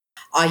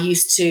I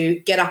used to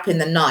get up in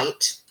the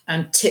night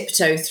and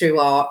tiptoe through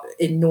our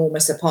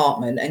enormous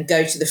apartment and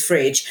go to the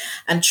fridge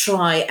and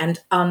try and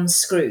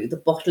unscrew the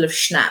bottle of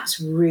schnapps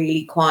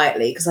really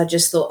quietly, because I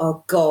just thought,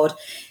 oh God,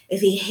 if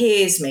he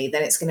hears me,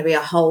 then it's going to be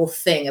a whole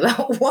thing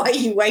about why are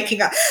you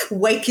waking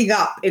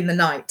up in the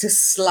night to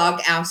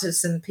slug out of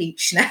some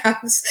peach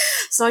schnapps.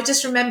 So I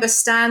just remember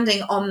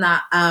standing on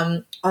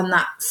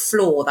that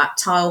floor, that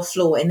tile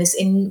floor, in this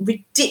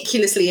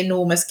ridiculously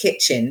enormous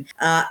kitchen,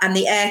 and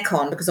the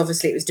aircon, because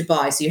obviously it was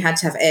Dubai, so you had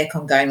to have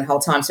aircon going the whole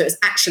time. So it was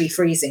actually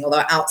freezing,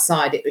 although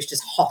outside it was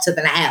just hotter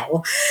than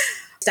hell.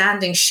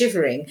 Standing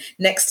shivering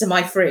next to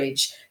my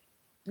fridge,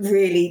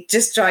 really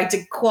just trying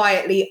to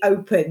quietly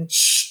open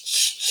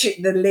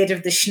the lid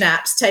of the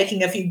schnapps,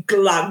 taking a few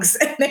glugs,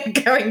 and then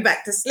going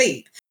back to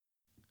sleep.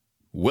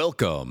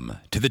 Welcome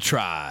to the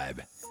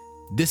Tribe.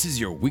 This is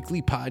your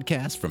weekly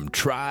podcast from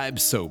Tribe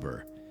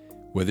Sober.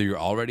 Whether you're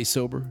already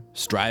sober,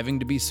 striving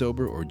to be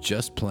sober, or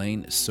just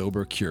plain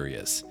sober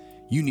curious,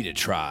 you need a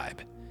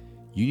tribe.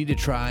 You need a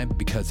tribe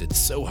because it's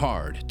so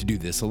hard to do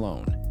this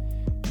alone.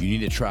 You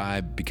need a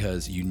tribe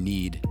because you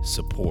need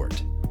support.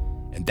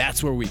 And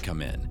that's where we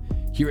come in.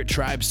 Here at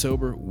Tribe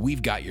Sober,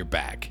 we've got your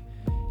back.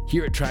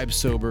 Here at Tribe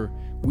Sober,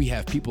 we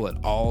have people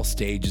at all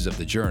stages of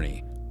the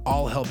journey,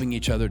 all helping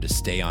each other to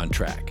stay on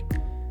track.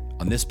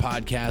 On this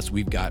podcast,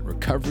 we've got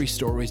recovery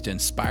stories to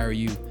inspire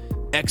you,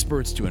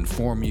 experts to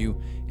inform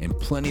you, and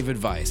plenty of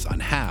advice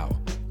on how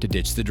to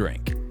ditch the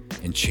drink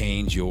and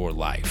change your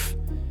life.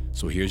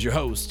 So here's your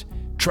host,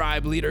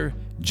 Tribe Leader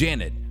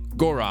Janet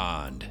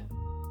Gorond.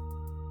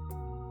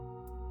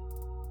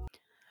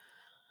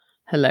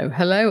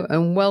 Hello,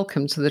 and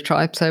welcome to the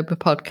Tribe Sober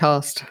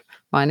podcast.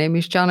 My name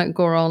is Janet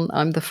Gorond.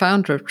 I'm the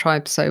founder of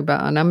Tribe Sober,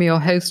 and I'm your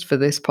host for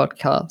this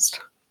podcast.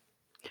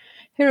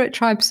 Here at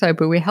Tribe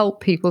Sober, we help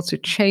people to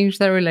change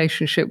their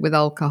relationship with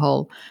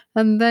alcohol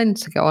and then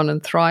to go on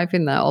and thrive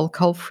in their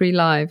alcohol-free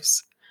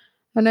lives.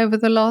 And over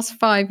the last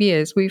 5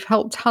 years, we've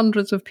helped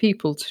hundreds of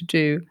people to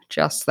do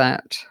just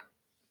that.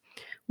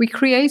 We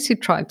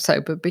created Tribe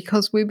Sober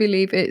because we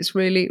believe it's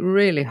really,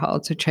 really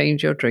hard to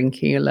change your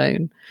drinking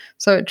alone.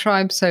 So at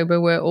Tribe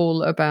Sober, we're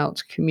all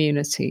about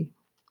community.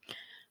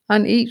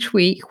 And each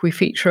week we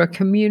feature a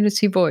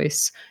community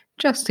voice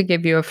just to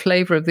give you a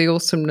flavour of the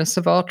awesomeness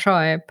of our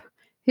tribe.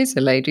 Here's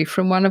a lady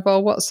from one of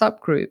our WhatsApp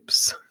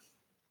groups.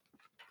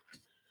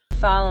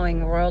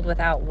 Following World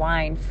Without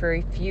Wine for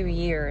a few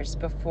years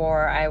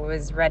before I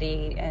was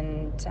ready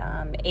and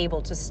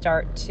able to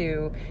start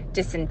to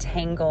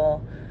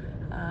disentangle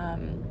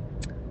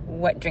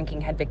what drinking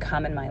had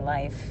become in my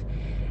life.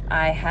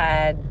 I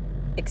had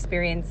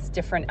experienced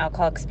different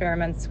alcohol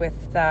experiments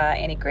with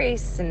Annie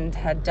Grace and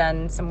had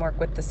done some work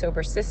with the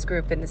Sober Sis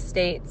group in the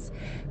States,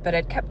 but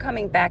it kept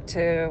coming back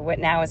to what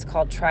now is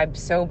called Tribe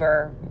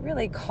Sober,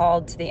 really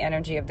called to the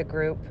energy of the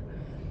group.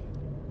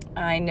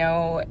 I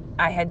know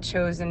I had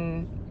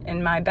chosen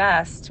in my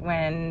best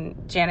when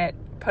Janet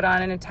put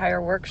on an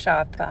entire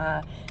workshop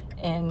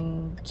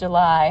in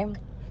July,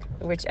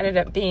 which ended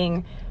up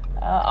being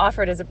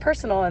offered as a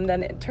personal, and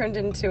then it turned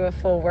into a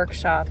full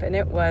workshop, and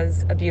it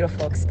was a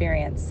beautiful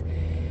experience.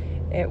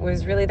 It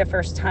was really the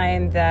first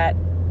time that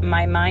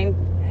my mind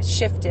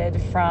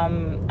shifted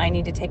from I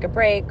need to take a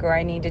break, or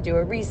I need to do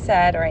a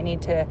reset, or I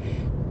need to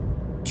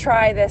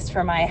try this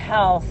for my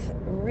health,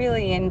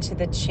 really into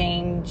the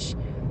change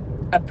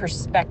of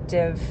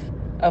perspective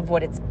of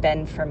what it's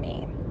been for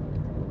me.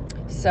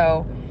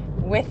 So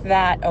with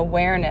that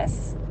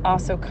awareness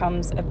also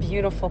comes a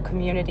beautiful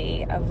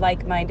community of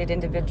like-minded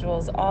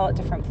individuals, all at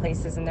different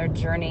places in their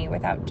journey,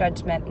 without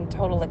judgment and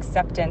total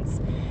acceptance,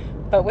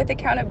 but with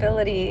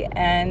accountability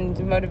and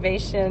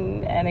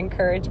motivation and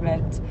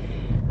encouragement.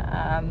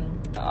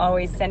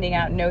 Always sending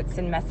out notes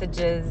and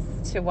messages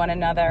to one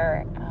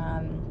another,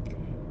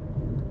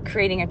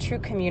 creating a true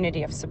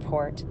community of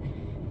support,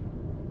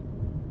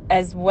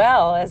 as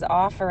well as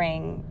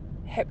offering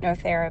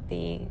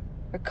hypnotherapy,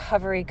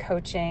 recovery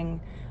coaching.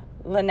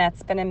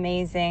 Lynette's been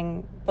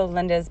amazing,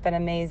 Belinda's been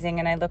amazing,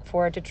 and I look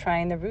forward to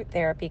trying the root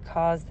therapy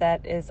cause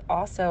that is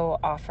also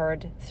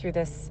offered through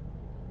this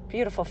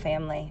beautiful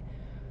family.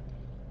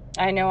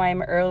 I know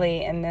I'm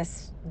early in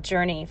this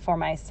journey for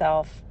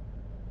myself,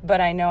 but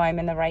I know I'm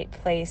in the right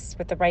place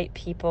with the right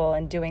people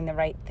and doing the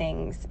right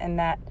things, and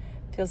that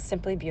feels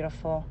simply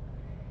beautiful.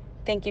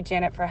 Thank you,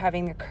 Janet, for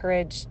having the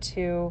courage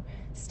to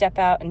step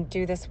out and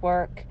do this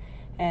work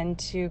and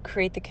to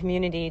create the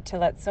community to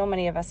let so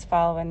many of us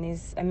follow in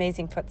these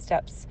amazing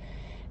footsteps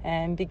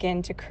and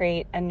begin to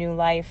create a new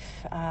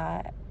life,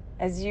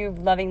 as you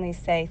lovingly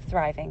say,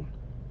 thriving.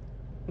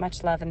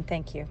 Much love and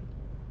thank you.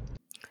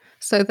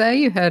 So there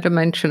you heard a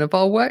mention of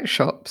our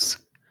workshops.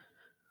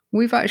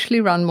 We've actually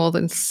run more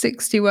than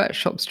 60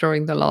 workshops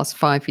during the last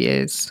 5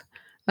 years.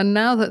 And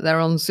now that they're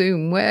on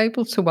Zoom, we're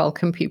able to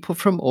welcome people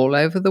from all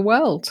over the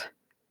world.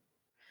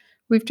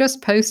 We've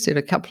just posted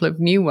a couple of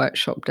new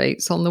workshop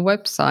dates on the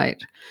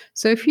website.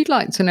 So if you'd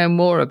like to know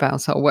more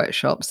about our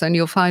workshops, then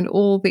you'll find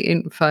all the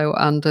info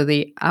under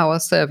the Our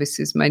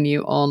Services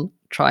menu on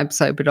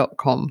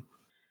tribesober.com.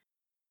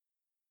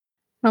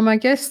 My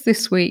guest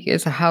this week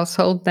is a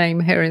household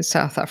name here in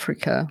South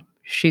Africa.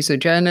 She's a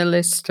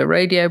journalist, a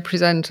radio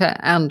presenter,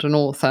 and an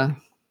author.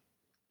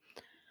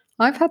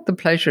 I've had the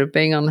pleasure of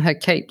being on her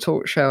Cape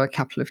Talk show a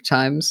couple of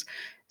times,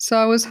 so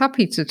I was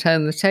happy to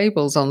turn the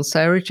tables on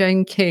Sarah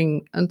Jane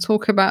King and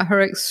talk about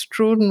her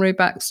extraordinary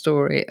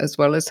backstory as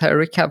well as her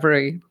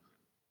recovery.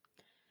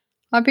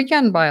 I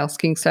began by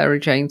asking Sarah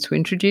Jane to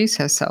introduce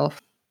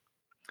herself.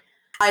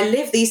 I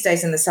live these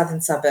days in the southern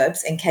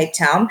suburbs in Cape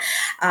Town,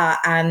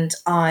 and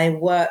I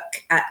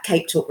work at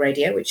Cape Talk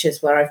Radio, which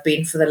is where I've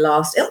been for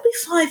it'll be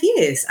 5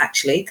 years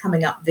actually,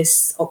 coming up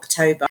this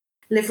October.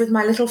 Live with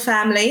my little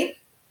family.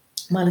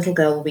 My little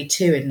girl will be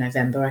 2 in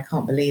November. I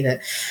can't believe it.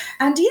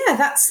 And yeah,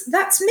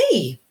 that's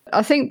me.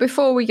 I think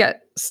before we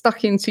get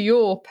stuck into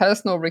your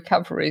personal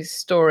recovery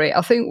story,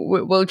 I think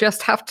we'll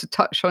just have to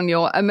touch on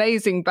your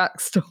amazing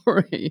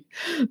backstory.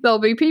 There'll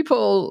be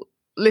people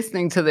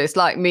listening to this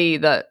like me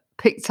that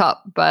picked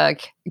up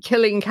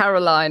Killing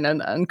Caroline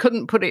and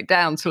couldn't put it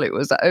down till it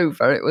was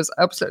over. It was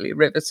absolutely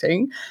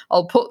riveting.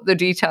 I'll put the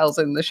details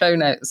in the show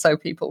notes so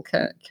people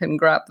can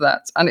grab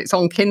that. And it's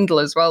on Kindle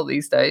as well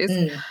these days.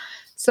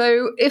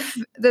 So if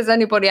there's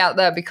anybody out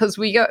there, because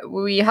we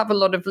have a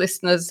lot of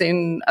listeners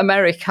in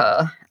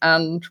America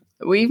and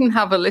we even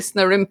have a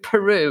listener in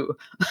Peru,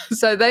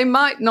 so they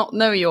might not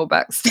know your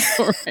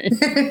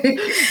backstory.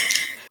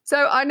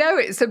 So I know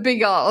it's a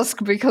big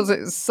ask because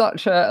it's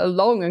such a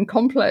long and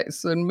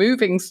complex and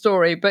moving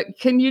story, but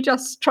can you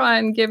just try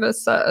and give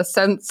us a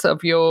sense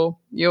of your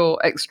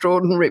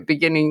extraordinary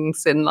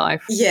beginnings in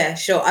life? Yeah,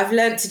 sure. I've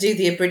learned to do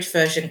the abridged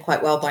version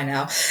quite well by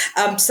now.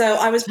 So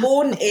I was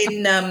born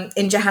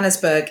in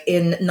Johannesburg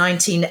in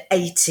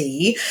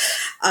 1980,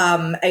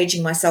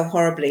 aging myself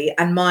horribly,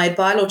 and my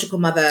biological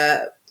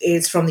mother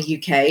is from the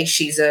UK.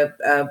 She's a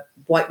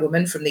white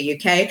woman from the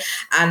UK,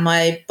 and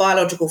my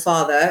biological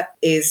father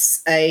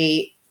is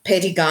a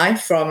petty guy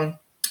from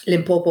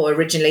Limpopo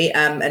originally,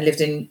 and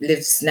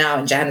lives now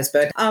in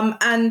Johannesburg.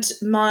 And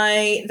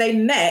they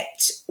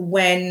met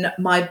when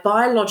my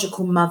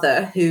biological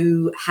mother,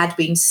 who had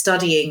been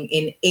studying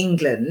in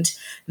England,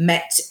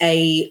 met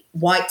a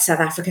white South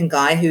African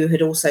guy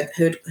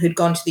who'd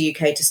gone to the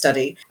UK to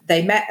study.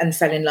 They met and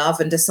fell in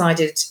love and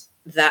decided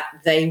that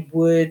they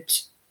would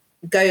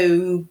he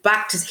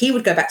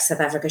would go back to South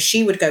Africa,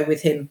 she would go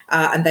with him,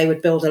 and they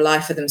would build a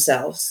life for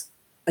themselves.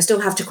 I still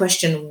have to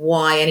question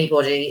why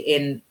anybody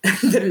in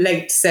the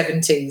late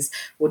 70s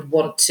would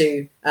want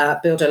to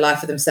build a life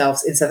for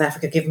themselves in South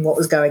Africa, given what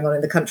was going on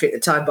in the country at the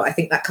time. But I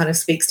think that kind of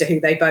speaks to who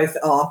they both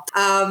are.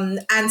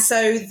 And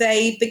so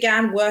they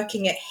began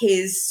working at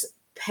his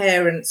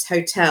parents'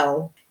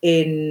 hotel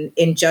in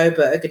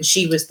Joburg, and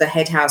she was the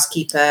head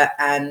housekeeper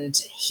and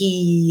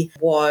he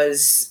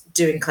was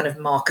doing kind of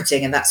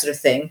marketing and that sort of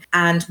thing.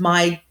 And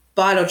my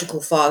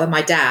biological father,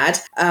 my dad,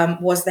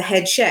 was the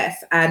head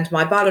chef, and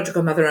my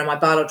biological mother and my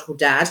biological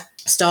dad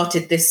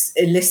started this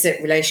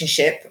illicit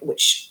relationship,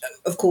 which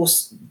of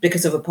course,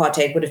 because of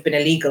apartheid, would have been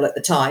illegal at the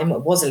time, or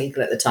was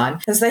illegal at the time.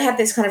 And so they had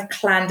this kind of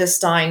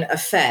clandestine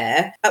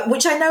affair,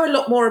 which I know a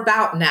lot more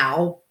about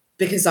now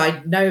because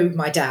I know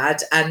my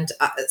dad. And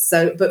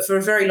but for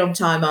a very long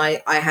time,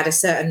 I had a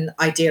certain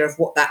idea of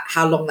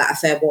how long that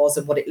affair was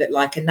and what it looked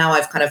like. And now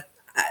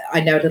I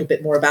know a little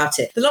bit more about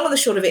it. The long and the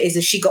short of it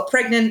is she got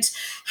pregnant,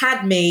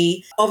 had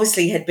me,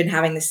 obviously had been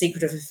having this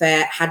secretive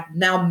affair, had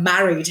now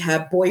married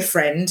her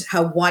boyfriend,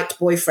 her white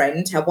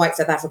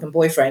South African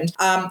boyfriend.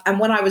 And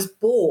when I was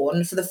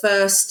born, for the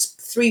first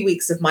 3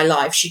 weeks of my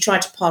life, she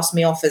tried to pass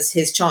me off as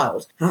his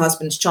child, her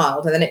husband's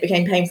child. And then it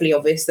became painfully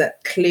obvious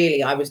that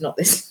clearly I was not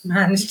this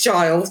man's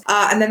child.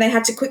 And then they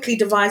had to quickly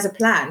devise a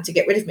plan to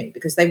get rid of me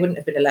because they wouldn't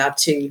have been allowed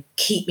to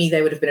keep me.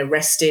 They would have been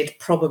arrested,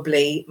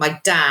 probably.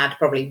 My dad,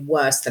 probably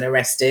worse than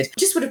arrested. It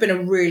just would have been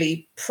a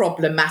really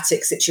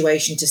problematic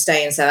situation to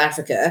stay in South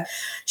Africa.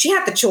 She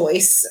had the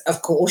choice,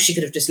 of course. She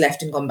could have just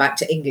left and gone back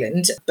to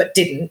England, but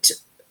didn't.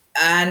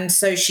 And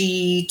so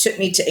she took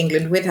me to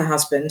England with her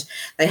husband.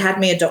 They had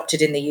me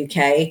adopted in the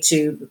UK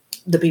to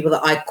the people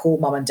that I call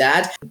mum and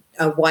dad,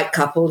 a white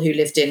couple who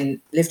lived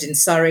in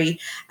Surrey.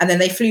 And then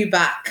they flew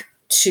back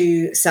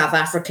to South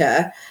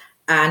Africa.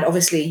 And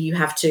obviously you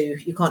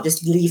can't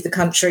just leave the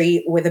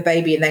country with a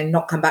baby and then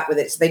not come back with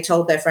it. So they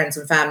told their friends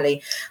and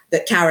family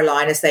that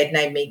Caroline, as they'd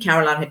named me,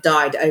 Caroline had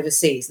died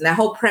overseas. And their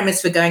whole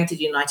premise for going to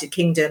the United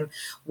Kingdom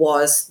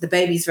was the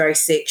baby's very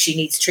sick. She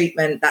needs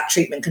treatment. That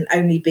treatment can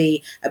only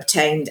be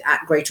obtained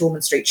at Great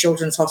Ormond Street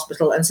Children's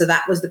Hospital. And so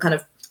that was the kind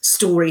of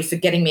story for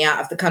getting me out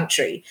of the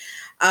country.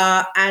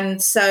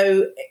 And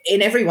so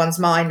in everyone's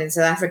mind in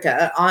South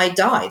Africa, I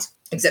died.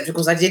 Except, of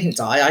course, I didn't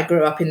die. I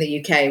grew up in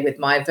the UK with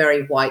my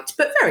very white,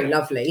 but very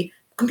lovely,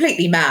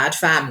 completely mad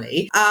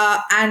family.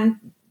 And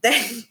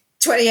then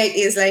 28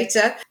 years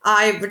later,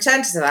 I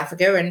returned to South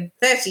Africa, and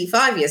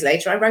 35 years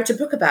later, I wrote a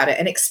book about it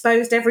and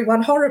exposed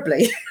everyone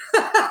horribly.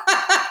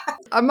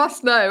 I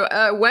must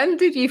know, when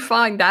did you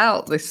find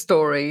out this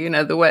story? You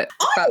know, the fact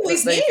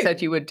that they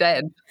said you were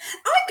dead.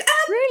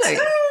 Really?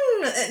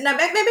 No,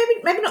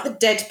 maybe not the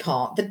dead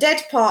part. The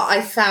dead part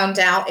I found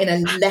out in a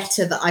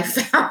letter that I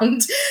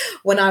found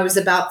when I was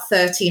about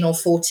 13 or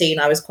 14.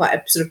 I was quite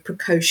a sort of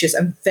precocious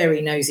and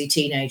very nosy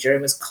teenager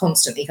and was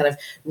constantly kind of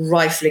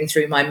rifling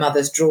through my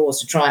mother's drawers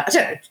to try, I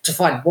don't know, to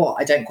find what,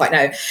 I don't quite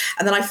know.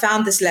 And then I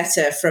found this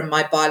letter from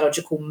my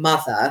biological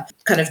mother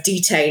kind of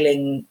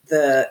detailing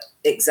the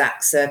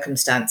exact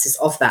circumstances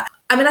of that.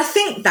 I mean, I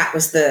think that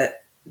was the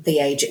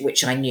age at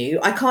which I knew.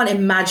 I can't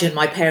imagine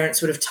my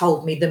parents would have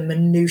told me the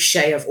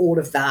minutiae of all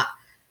of that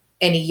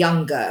any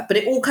younger, but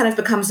it all kind of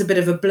becomes a bit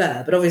of a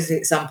blur. But obviously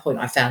at some point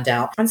I found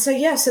out. And so,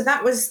 yeah, so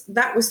that was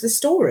the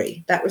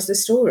story. That was the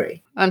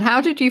story. And how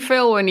did you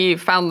feel when you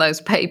found those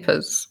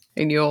papers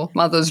in your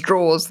mother's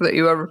drawers that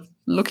you were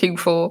looking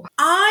for?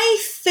 I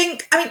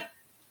think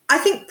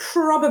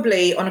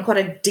probably on a quite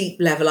a deep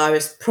level, I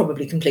was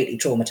probably completely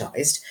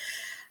traumatized.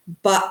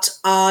 But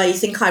I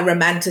think I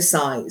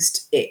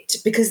romanticized it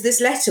because this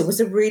letter was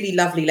a really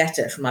lovely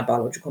letter from my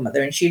biological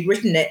mother, and she'd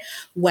written it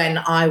when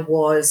I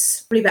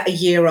was probably about a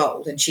year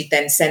old, and she'd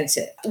then sent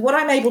it. What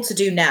I'm able to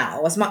do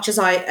now, as much as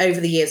over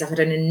the years, I've had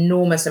an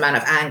enormous amount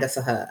of anger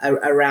for her,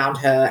 around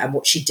her and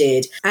what she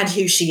did and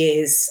who she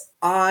is,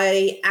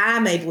 I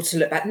am able to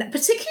look back,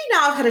 particularly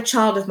now I've had a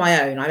child of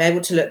my own, I'm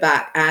able to look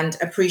back and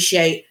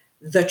appreciate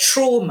the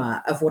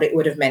trauma of what it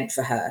would have meant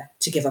for her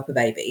to give up a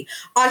baby.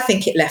 I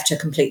think it left her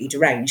completely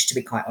deranged, to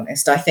be quite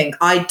honest. I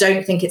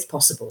don't think it's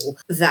possible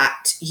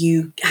that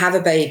you have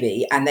a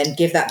baby and then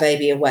give that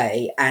baby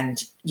away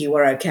and you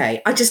are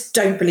okay. I just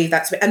don't believe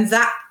that's, and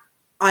that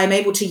I'm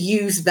able to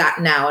use that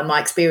now and my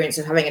experience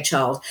of having a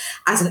child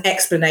as an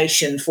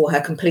explanation for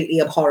her completely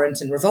abhorrent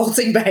and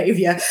revolting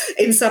behaviour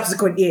in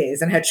subsequent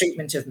years and her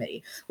treatment of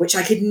me, which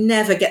I could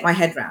never get my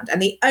head around.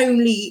 And the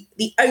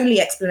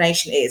only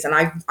explanation is, and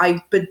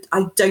I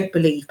don't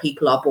believe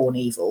people are born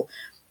evil.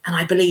 And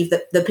I believe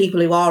that the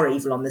people who are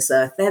evil on this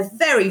earth, they're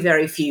very,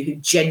 very few who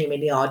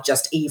genuinely are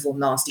just evil,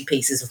 nasty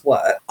pieces of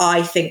work.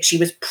 I think she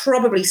was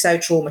probably so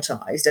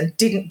traumatised and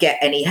didn't get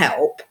any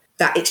help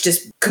that it's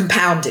just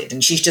compounded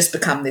and she's just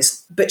become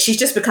this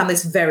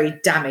very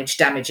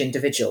damaged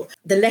individual.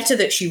 The letter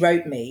that she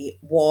wrote me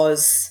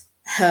was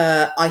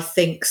her, I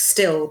think,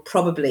 still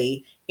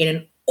probably in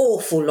an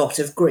awful lot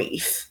of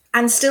grief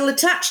and still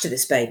attached to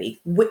this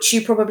baby, which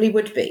you probably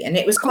would be. And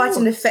it was quite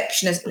an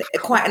affectionate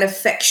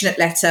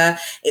letter.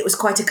 It was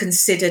quite a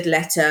considered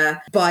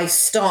letter by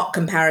stark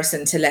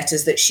comparison to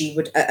letters that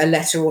a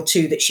letter or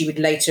two that she would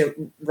later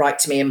write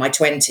to me in my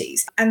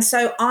 20s. And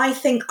so I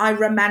think I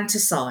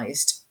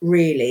romanticized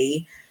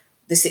really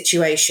the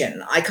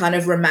situation. I kind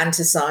of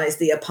romanticized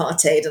the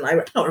apartheid, and I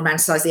not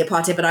romanticized the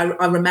apartheid, but I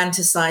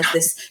romanticized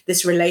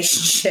this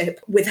relationship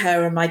with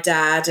her and my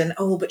dad. And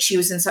but she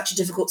was in such a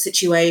difficult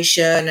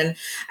situation. And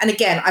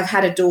again, I've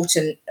had a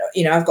daughter.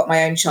 I've got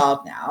my own child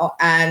now,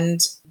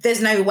 and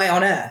there's no way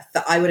on earth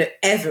that I would have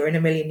ever in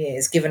a million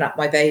years given up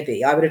my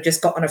baby. I would have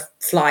just got on a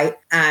flight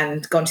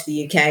and gone to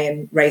the UK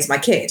and raised my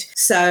kid.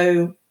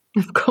 So.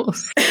 Of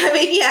course. I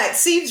mean, yeah, it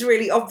seems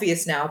really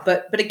obvious now,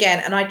 but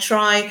again, and I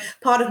try,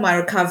 part of my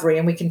recovery,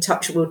 and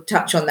we'll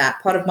touch on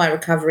that, part of my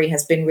recovery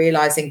has been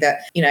realizing that,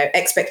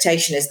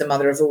 expectation is the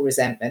mother of all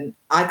resentment.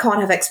 I can't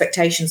have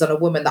expectations on a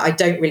woman that I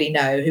don't really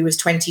know, who was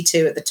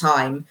 22 at the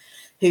time,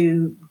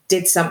 who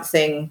did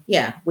something,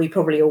 we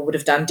probably all would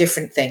have done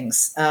different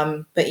things.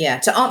 But yeah,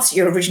 to answer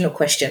your original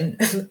question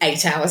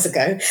 8 hours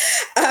ago,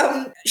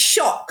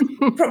 shock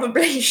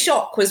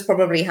was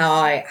probably how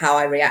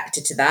I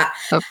reacted to that.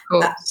 Of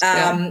course.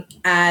 And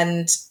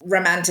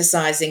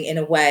romanticizing in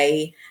a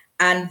way,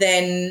 and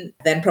then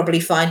probably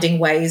finding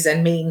ways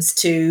and means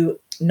to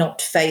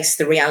not face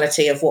the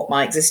reality of what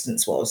my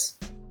existence was.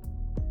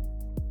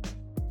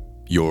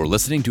 You're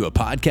listening to a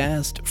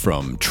podcast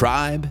from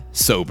Tribe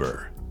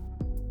Sober.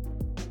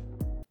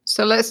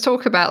 So let's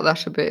talk about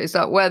that a bit. Is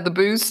that where the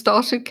booze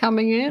started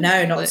coming in?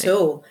 No, not at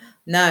all.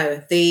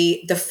 No,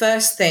 the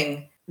first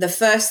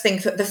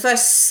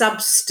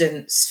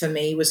substance for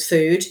me was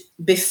food.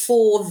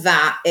 Before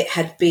that, it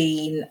had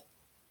been,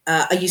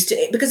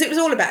 because it was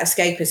all about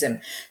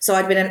escapism. So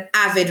I'd been an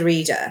avid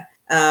reader.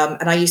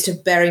 And I used to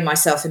bury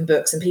myself in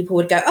books, and people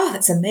would go, "Oh,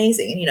 that's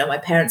amazing." And, my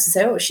parents would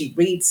say, "Oh, she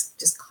reads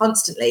just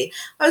constantly."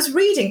 I was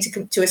reading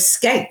to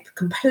escape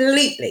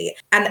completely.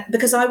 And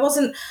because I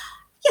wasn't,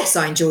 yes,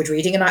 I enjoyed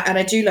reading and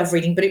I do love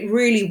reading, but it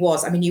really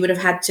was, you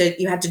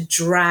had to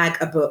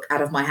drag a book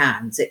out of my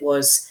hands.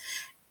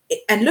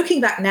 And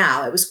looking back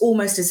now, it was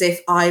almost as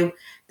if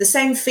the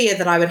same fear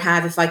that I would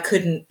have if I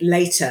couldn't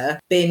later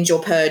binge or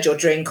purge or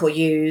drink or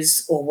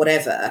use or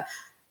whatever,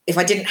 if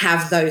I didn't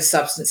have those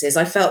substances,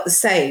 I felt the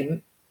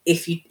same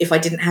if I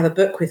didn't have a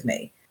book with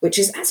me,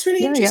 that's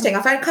really interesting.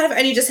 I've kind of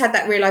only just had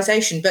that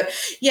realization, but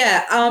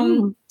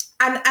and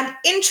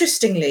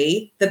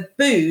interestingly, the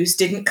booze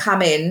didn't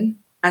come in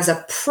as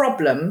a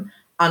problem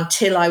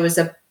until I was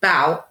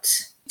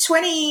about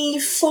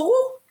 24.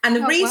 And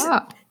the reason,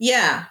 wow.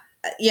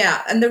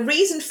 And the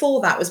reason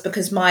for that was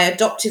because my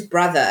adoptive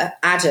brother,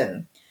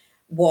 Adam,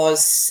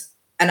 was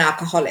an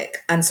alcoholic.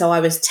 And so I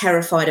was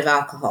terrified of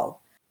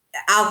alcohol.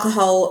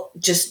 alcohol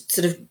just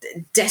sort of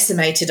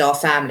decimated our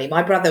family.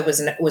 My brother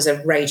was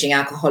a raging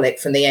alcoholic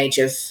from the age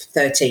of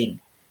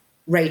 13,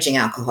 raging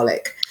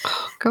alcoholic.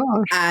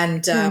 Gosh.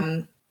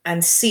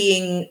 And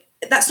seeing,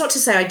 that's not to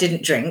say I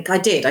didn't drink. I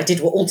did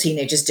what all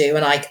teenagers do.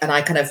 And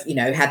I kind of,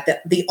 had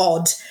the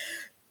odd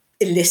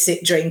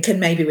illicit drink and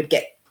maybe would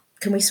get,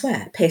 can we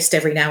swear, pissed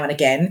every now and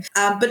again.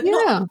 But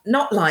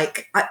not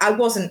like, I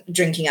wasn't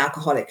drinking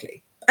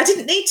alcoholically. I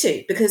didn't need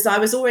to, because I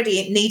was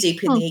already knee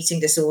deep in the eating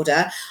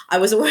disorder. I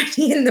was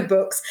already in the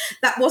books.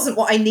 That wasn't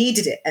what I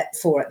needed it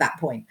for at that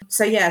point.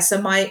 So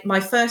my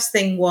first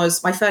thing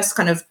was, my first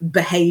kind of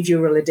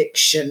behavioural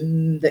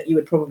addiction that you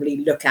would probably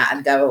look at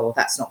and go, oh,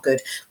 that's not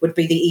good, would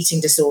be the eating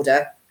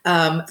disorder.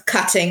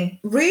 Cutting.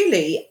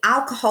 Really,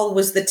 alcohol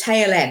was the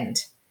tail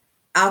end.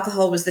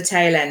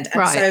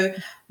 And so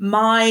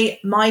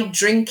my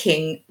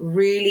drinking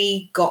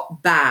really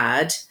got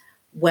bad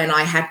when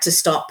I had to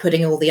start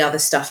putting all the other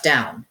stuff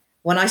down.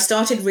 When I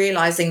started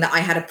realizing that I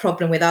had a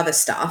problem with other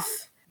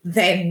stuff,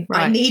 then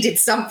I needed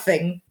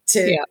something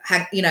to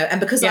have, and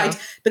because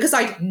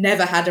I'd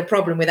never had a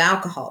problem with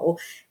alcohol,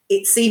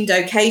 it seemed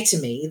okay to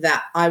me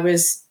that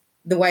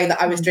the way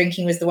that I was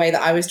drinking was the way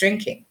that I was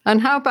drinking.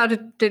 And how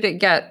bad did it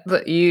get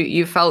that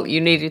you felt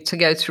you needed to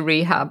go to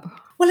rehab?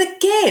 Well,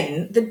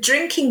 again, the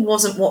drinking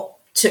wasn't what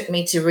took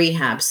me to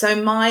rehab. So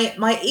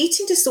my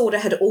eating disorder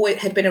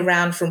had been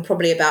around from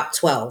probably about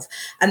 12,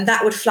 and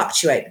that would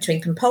fluctuate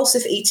between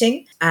compulsive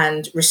eating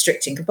and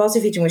restricting,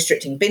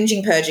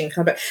 binging, purging,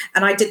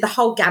 and I did the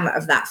whole gamut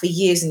of that for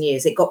years and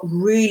years. It got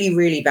really,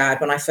 really bad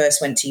when I first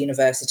went to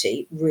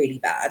university, really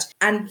bad.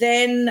 And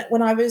then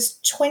when I was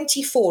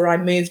 24, I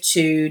moved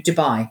to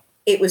Dubai.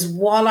 It was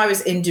while I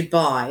was in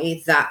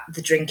Dubai that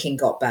the drinking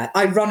got bad,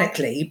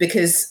 ironically,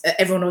 because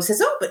everyone always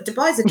says, oh, but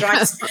Dubai's a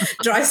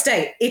dry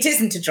state. It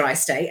isn't a dry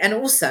state. And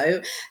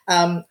also,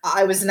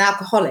 I was an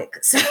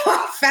alcoholic. So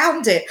I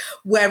found it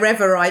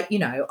wherever I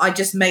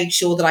just made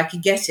sure that I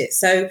could get it.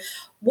 So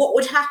what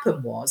would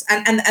happen was,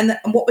 and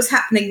what was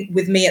happening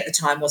with me at the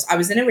time was, I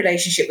was in a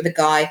relationship with a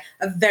guy,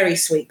 a very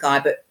sweet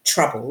guy, but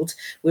troubled.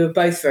 We were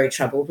both very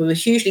troubled. We were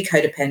hugely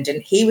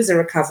codependent. He was a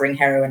recovering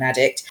heroin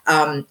addict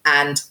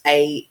and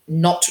a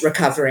not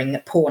recovering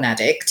porn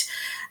addict.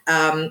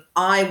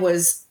 I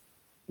was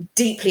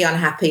deeply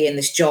unhappy in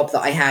this job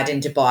that I had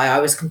in Dubai.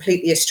 I was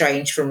completely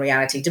estranged from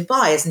reality.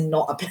 Dubai is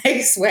not a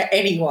place where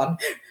anyone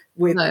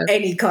with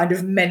any kind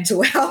of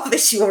mental health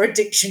issue or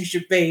addiction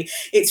should be.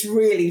 It's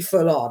really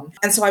full on.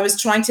 And so I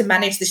was trying to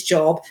manage this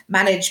job,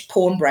 manage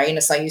porn brain,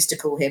 as I used to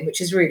call him,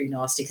 which is really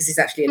nasty because he's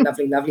actually a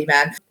lovely, lovely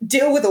man,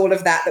 deal with all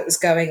of that was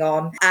going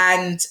on,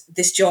 and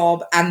this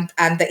job and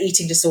the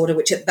eating disorder,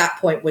 which at that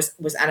point was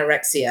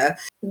anorexia.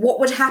 What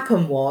would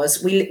happen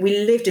was we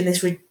lived in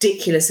this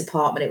ridiculous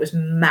apartment. It was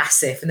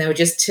massive, and there were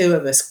just two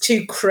of us,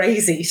 two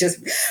crazy,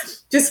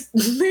 just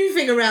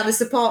moving around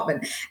this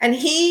apartment. And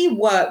he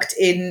worked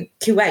in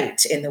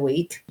Kuwait in the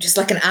week, just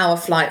like an hour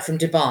flight from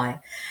Dubai.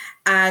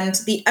 And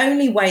the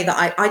only way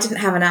that I didn't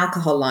have an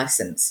alcohol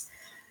license.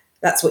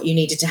 That's what you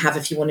needed to have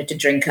if you wanted to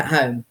drink at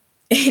home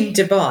in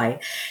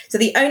Dubai. So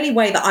the only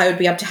way that I would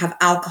be able to have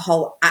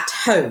alcohol at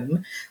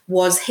home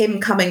was him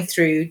coming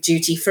through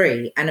duty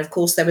free. And of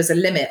course, there was a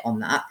limit on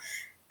that.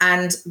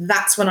 And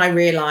that's when I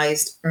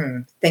realised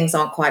things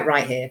aren't quite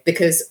right here,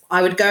 because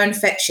I would go and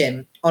fetch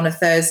him on a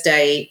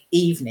Thursday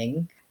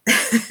evening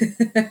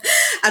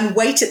and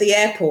wait at the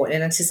airport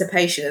in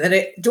anticipation. And then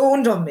it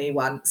dawned on me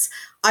once,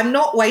 I'm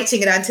not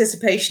waiting in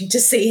anticipation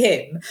to see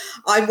him.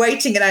 I'm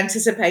waiting in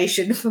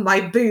anticipation for my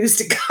booze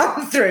to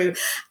come through.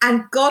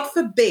 And God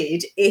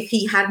forbid if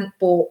he hadn't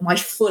bought my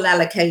full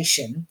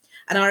allocation.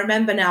 And I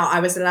remember now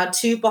I was allowed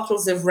 2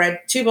 bottles of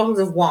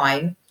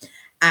wine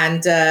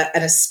and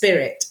a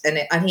spirit,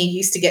 and he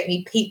used to get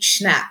me peach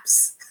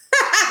schnapps.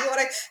 What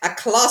a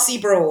classy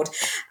broad.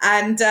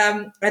 And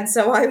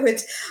so I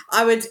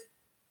would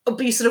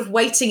be sort of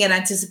waiting in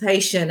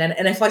anticipation,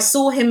 and if I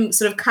saw him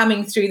sort of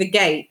coming through the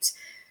gate,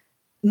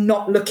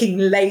 not looking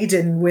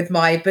laden with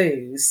my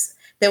booze,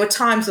 there were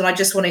times when I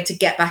just wanted to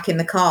get back in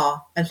the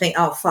car and think,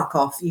 oh, fuck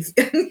off.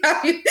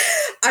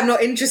 I'm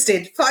not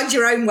interested. Find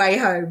your own way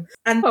home.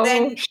 And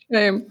then,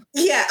 shame.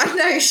 Yeah, I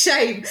know,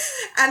 shame.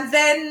 And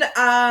then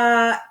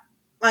I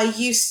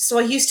used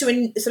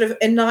to sort of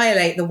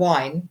annihilate the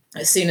wine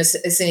as soon as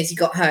he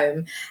got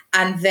home.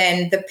 And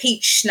then the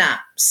peach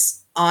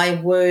schnapps, I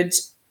would...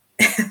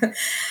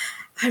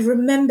 I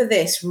remember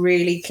this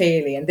really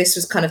clearly, and this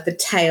was kind of the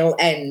tail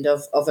end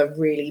of a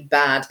really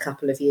bad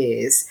couple of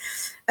years.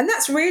 And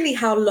that's really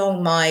how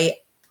long my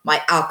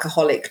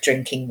alcoholic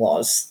drinking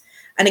was.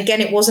 And again,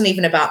 it wasn't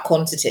even about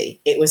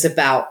quantity. It was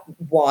about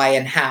why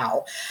and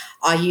how.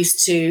 I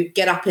used to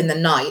get up in the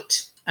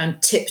night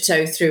and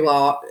tiptoe through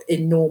our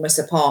enormous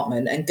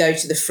apartment and go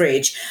to the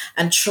fridge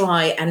and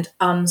try and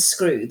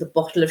unscrew the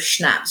bottle of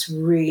schnapps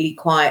really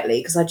quietly,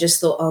 because I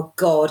just thought, oh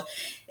God,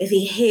 if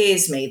he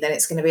hears me, then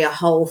it's going to be a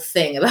whole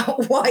thing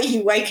about why are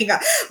you waking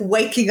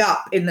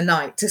up in the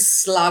night to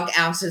slug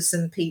out of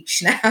some peach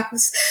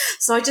schnapps.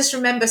 So I just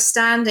remember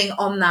standing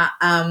on that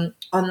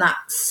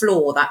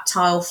floor, that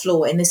tile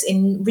floor, in this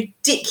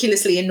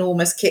ridiculously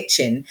enormous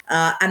kitchen,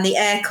 and the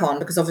aircon,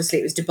 because obviously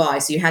it was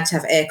Dubai, so you had to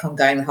have aircon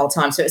going the whole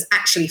time. So it was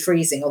actually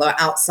freezing, although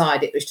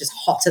outside it was just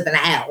hotter than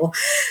hell.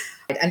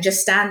 And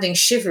just standing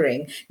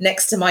shivering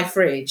next to my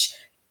fridge,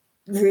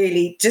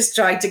 really just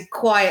trying to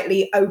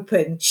quietly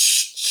open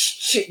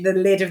the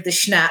lid of the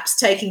schnapps,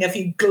 taking a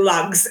few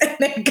glugs and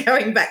then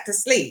going back to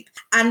sleep.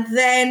 And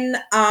then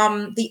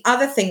the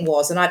other thing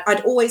was, and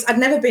I'd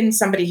never been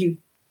somebody who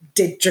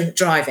did drink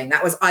driving.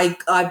 That was, I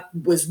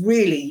was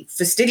really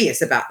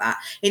fastidious about that.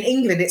 In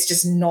England, it's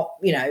just not,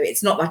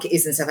 it's not like it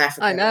is in South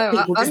Africa. I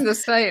know, I'm the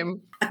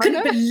same. I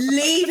couldn't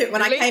believe it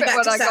when I came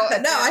back to South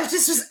Africa. No, I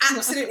just was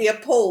absolutely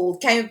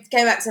appalled. Came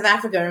back to South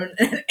Africa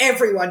and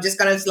everyone just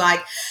kind of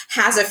like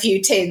has a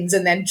few tins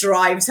and then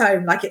drives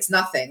home like it's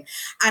nothing.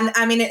 And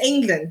I mean, in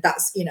England,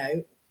 that's,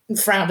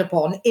 frowned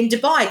upon. In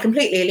Dubai,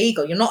 completely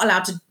illegal. You're not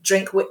allowed to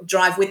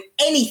drive with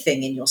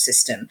anything in your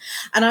system.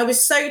 And I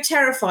was so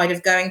terrified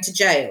of going to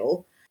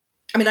jail.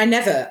 I mean, I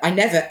never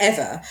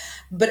ever,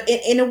 but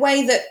in a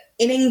way that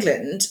in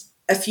England,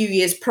 a few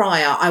years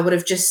prior, I would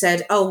have just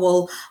said, oh,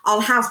 well, I'll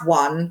have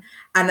one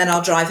and then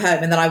I'll drive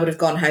home. And then I would have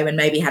gone home and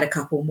maybe had a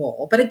couple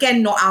more. But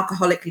again, not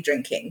alcoholically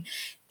drinking.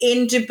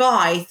 In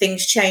Dubai,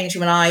 things changed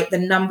when the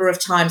number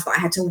of times that I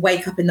had to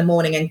wake up in the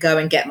morning and go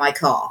and get my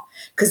car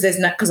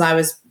because I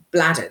was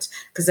bladdered,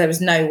 because there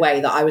was no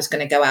way that I was going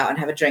to go out and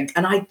have a drink.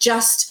 And I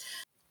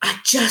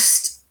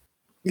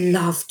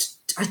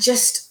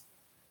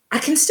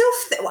can still,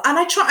 and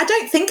I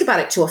don't think about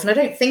it too often. I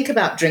don't think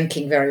about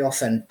drinking very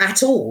often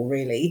at all,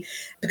 really,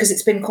 because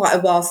it's been quite a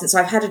while since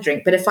I've had a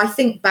drink. But if I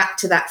think back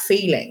to that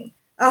feeling,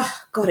 oh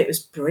God, it was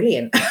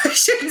brilliant. I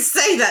shouldn't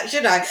say that,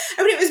 should I?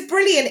 I mean, it was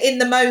brilliant in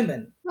the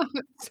moment.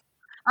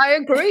 I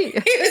agree.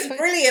 It was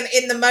brilliant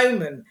in the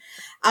moment.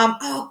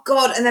 Oh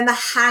God. And then the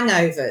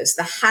hangovers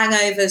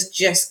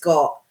just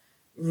got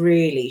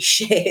really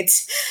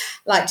shit,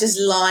 like just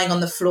lying on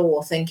the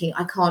floor thinking,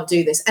 I can't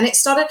do this. And it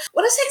started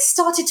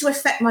to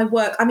affect my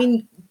work, I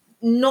mean,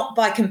 not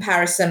by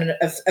comparison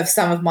of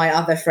some of my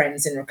other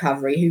friends in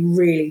recovery who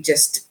really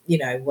just,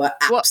 were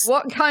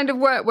what kind of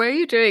work were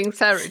you doing,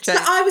 Sarah Jane?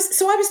 So I was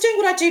doing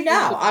what I do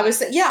now. I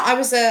was a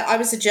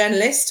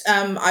journalist.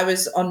 I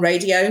was on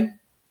radio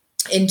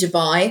in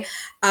Dubai,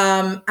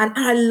 and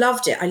I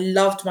loved it. I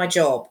loved my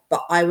job,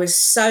 but I was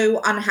so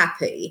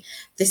unhappy.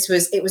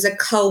 It was a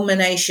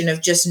culmination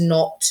of just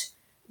not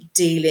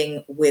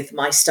dealing with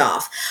my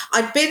staff.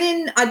 I'd been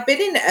in a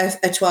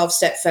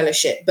 12-step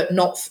fellowship, but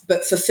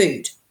for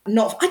food.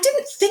 I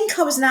didn't think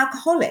I was an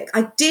alcoholic.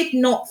 I did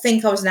not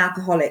think I was an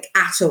alcoholic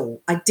at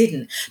all. I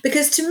didn't,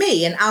 because to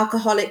me, an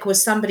alcoholic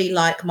was somebody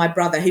like my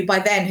brother, who by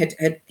then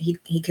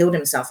he killed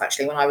himself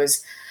actually when I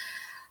was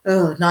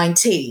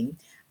 19.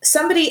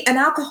 An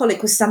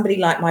alcoholic was somebody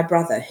like my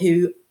brother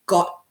who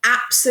got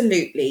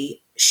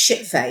absolutely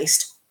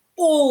shit-faced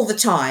all the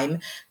time,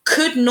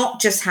 could not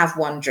just have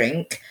one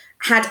drink,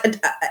 and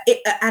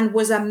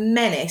was a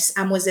menace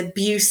and was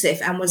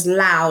abusive and was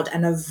loud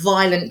and a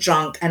violent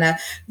drunk.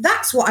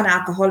 That's what an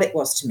alcoholic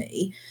was to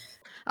me.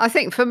 I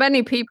think for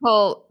many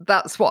people,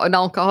 that's what an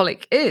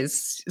alcoholic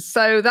is.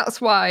 So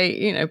that's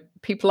why,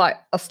 people like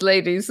us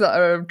ladies that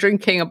are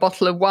drinking a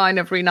bottle of wine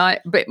every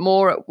night, a bit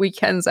more at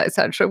weekends,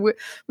 etc. We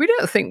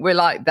don't think we're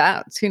like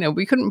that.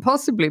 We couldn't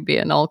possibly be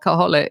an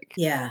alcoholic.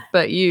 Yeah.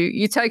 But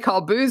you take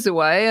our booze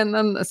away, and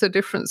then that's a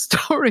different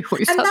story. We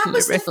and that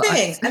was the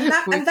realize thing. And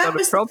that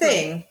was the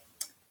thing.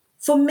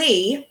 For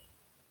me,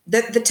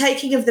 the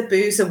taking of the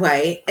booze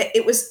away,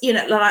 it was,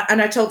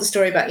 and I told the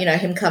story about,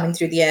 him coming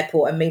through the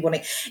airport and me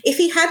wanting, if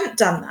he hadn't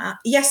done that,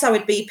 yes, I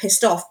would be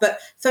pissed off. But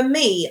for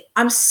me,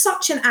 I'm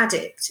such an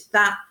addict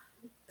that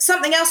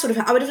something else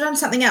I would have done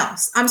something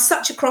else. I'm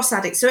such a cross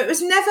addict. So it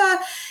was never,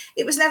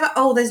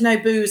 oh, there's no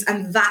booze,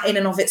 and that in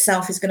and of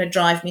itself is going to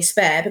drive me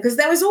spare, because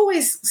there was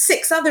always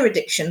 6 other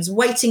addictions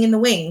waiting in the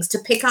wings to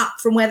pick up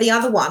from where the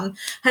other one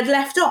had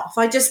left off.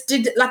 I just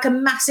did like a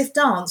massive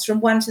dance from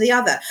one to the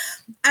other.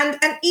 And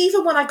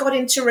even when I got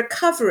into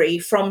recovery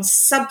from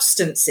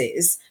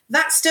substances,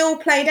 that still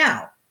played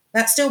out.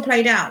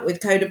 With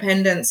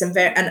codependence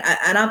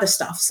and other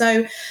stuff.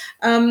 So,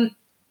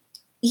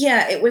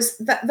 yeah, it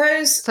was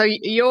those. So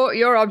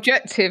your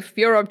objective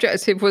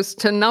was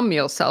to numb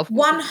yourself.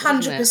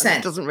 100%.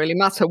 It doesn't really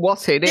matter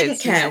what it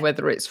is,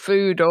 whether it's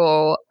food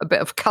or a bit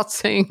of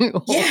cutting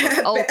or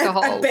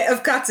alcohol. A bit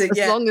of cutting, as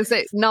long as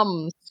it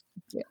numbs.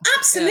 Yeah.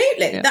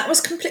 Absolutely, yeah. That was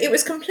complete. It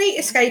was complete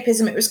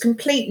escapism. It was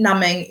complete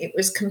numbing. It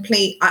was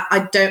complete.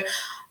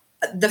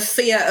 The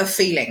fear of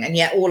feeling, and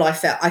yet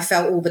I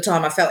felt all the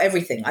time. I felt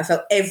everything. I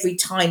felt every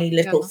tiny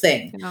little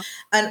thing. Yeah.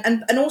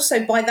 And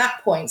also by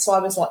that point, so I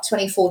was like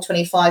 24,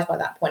 25 by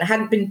that point. I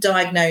hadn't been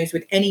diagnosed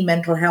with any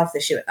mental health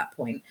issue at that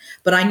point,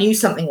 but I knew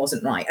something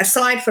wasn't right.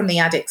 Aside from the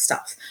addict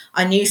stuff,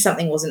 I knew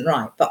something wasn't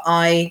right. But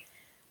I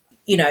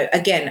you know,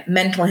 again,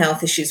 mental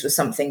health issues were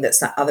something that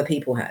other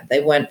people had.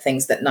 They weren't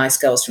things that nice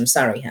girls from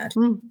Surrey had.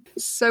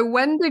 So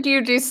when did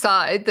you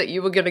decide that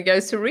you were going to go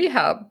to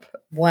rehab?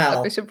 Well,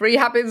 a bit of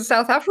rehab in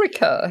South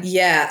Africa.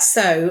 Yeah.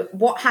 So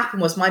what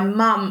happened was my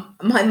mum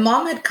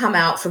had come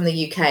out from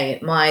the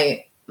UK.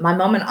 My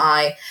mum and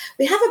I,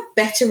 we have a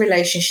better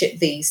relationship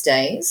these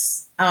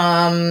days.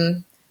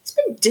 It's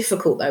been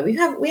difficult though. We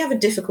have a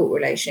difficult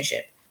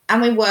relationship,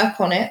 and we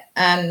work on it,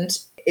 and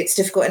it's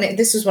difficult. And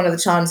this was one of the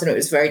times when it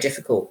was very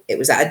difficult. It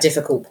was at a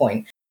difficult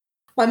point.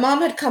 My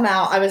mum had come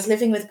out. I was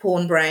living with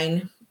porn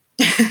brain.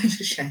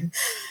 Shame.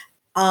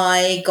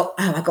 I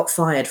got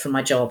fired from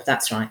my job.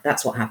 That's right.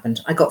 That's what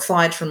happened. I got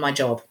fired from my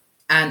job,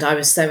 and I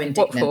was so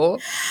indignant.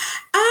 What for?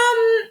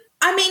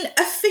 I mean,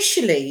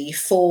 officially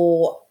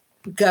for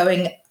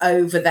going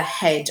over the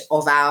head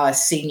of our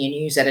senior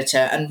news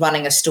editor and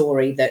running a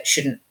story that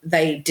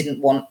they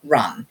didn't want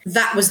run.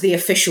 That was the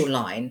official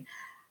line.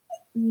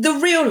 The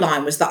real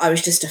line was that I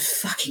was just a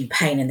fucking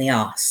pain in the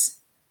arse.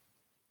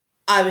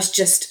 I was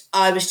just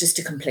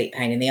a complete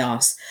pain in the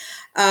arse.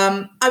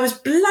 I was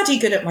bloody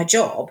good at my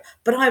job,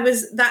 but I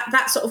was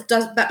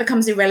that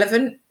becomes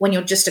irrelevant when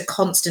you're just a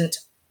constant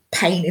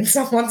pain in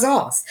someone's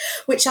arse,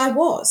 which I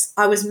was.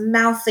 I was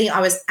mouthy.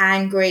 I was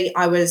angry.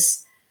 I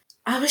was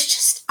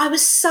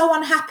so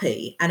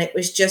unhappy, and it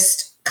was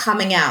just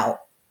coming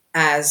out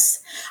as.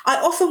 I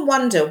often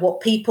wonder what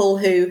people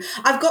who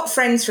I've got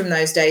friends from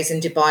those days in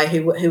Dubai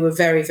who were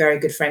very, very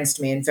good friends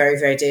to me and very,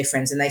 very dear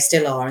friends, and they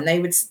still are. And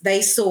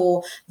they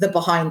saw the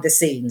behind the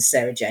scenes,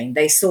 Sarah Jane.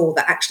 They saw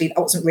that actually that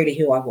wasn't really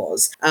who I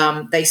was.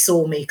 They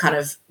saw me kind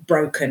of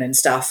broken and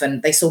stuff,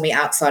 and they saw me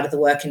outside of the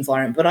work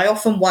environment. But I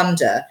often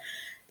wonder,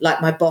 like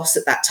my boss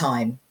at that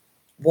time,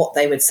 what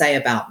they would say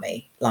about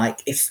me. Like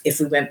if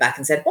we went back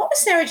and said, what was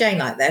Sarah Jane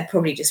like? They'd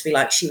probably just be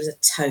like, she was a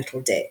total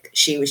dick.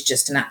 She was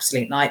just an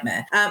absolute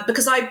nightmare.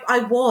 Because I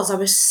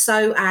was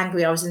so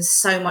angry. I was in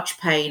so much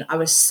pain. I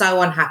was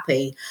so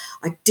unhappy.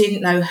 I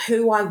didn't know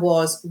who I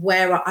was,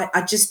 where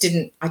I just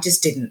didn't.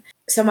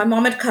 So my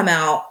mom had come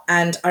out,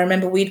 and I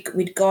remember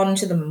we'd gone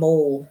to the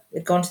mall.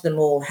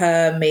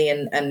 Her, me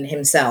and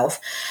himself.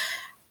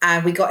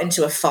 And we got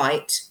into a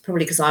fight,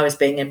 probably because I was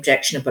being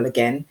objectionable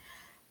again.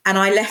 And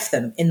I left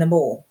them in the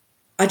mall.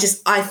 I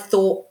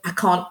thought, I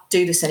can't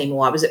do this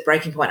anymore. I was at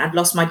breaking point. I'd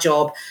lost my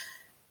job.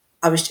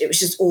 It was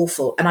just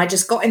awful. And I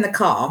just got in the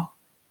car,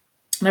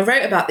 and I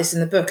wrote about this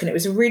in the book, and it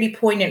was a really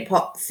poignant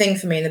thing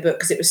for me in the book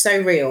because it was so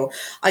real.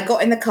 I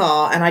got in the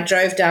car and I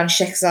drove down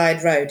Sheikh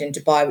Zayed Road in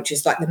Dubai, which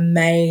is like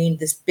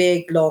this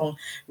big, long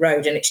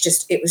road. And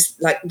it was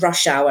like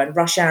rush hour, and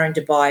rush hour in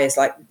Dubai is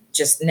like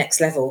just next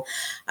level.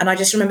 And I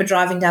just remember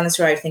driving down this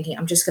road thinking,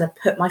 I'm just going to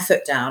put my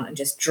foot down and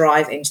just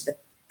drive into the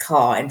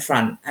car in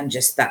front, and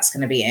just that's going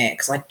to be it.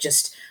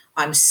 Because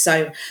I'm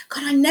so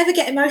God, I never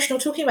get emotional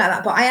talking about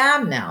that, but I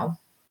am now.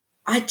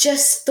 I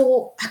just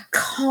thought, I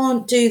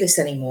can't do this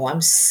anymore.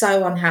 I'm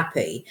so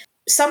unhappy.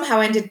 Somehow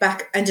ended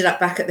up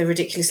back at the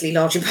ridiculously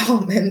large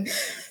apartment.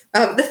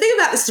 The thing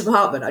about this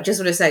apartment, I just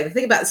want to say, the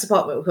thing about this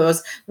apartment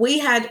was we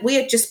had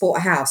just bought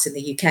a house in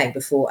the UK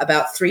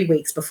about 3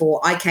 weeks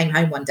before I came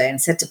home one day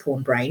and said to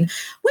Porn Brain,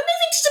 we're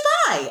moving to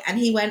Dubai. And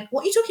he went,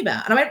 what are you talking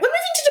about? And I went, we're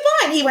moving to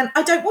Dubai. And he went,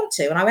 I don't want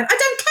to. And I went, I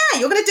don't care.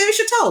 You're going to do as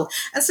you're told.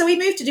 And so we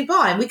moved to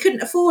Dubai, and we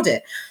couldn't afford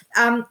it.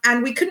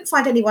 And we couldn't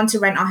find anyone to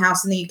rent our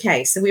house in the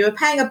UK. So we were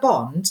paying a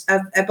bond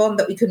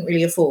that we couldn't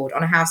really afford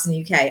on a house in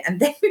the UK. And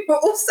then we were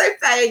also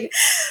paying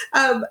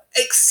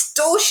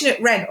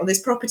extortionate rent on this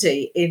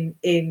property in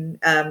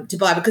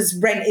Dubai, because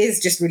rent is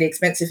just really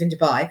expensive in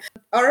Dubai.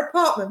 Our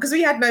apartment, because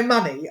we had no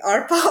money,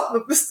 our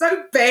apartment was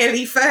so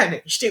barely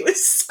furnished. It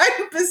was so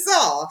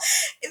bizarre.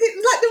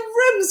 Like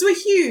the rooms were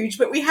huge,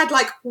 but we had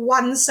like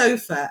one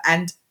sofa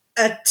and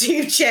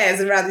 2 chairs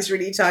around this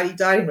really tiny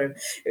dining room.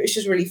 It was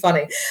just really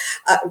funny.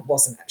 It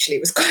wasn't actually.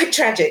 It was quite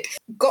tragic.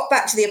 Got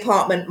back to the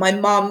apartment. My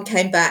mum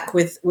came back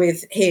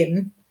with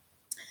him.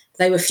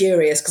 They were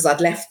furious because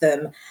I'd left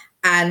them.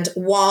 And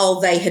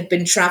while they had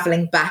been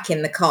travelling back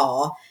in the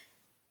car,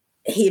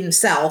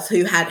 himself,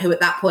 who at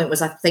that point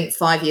was, I think,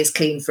 5 years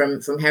clean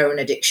from heroin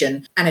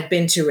addiction and had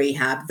been to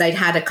rehab, they'd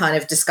had a kind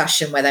of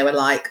discussion where they were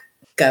like,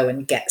 go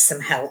and get some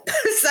help.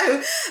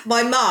 So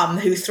my mum,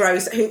 whose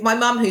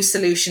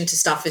solution to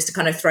stuff is to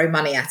kind of throw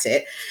money at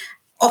it,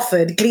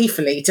 offered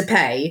gleefully to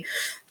pay.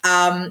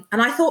 And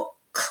I thought,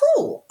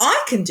 cool,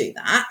 I can do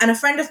that. And a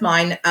friend of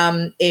mine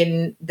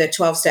in the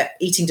 12-step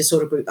eating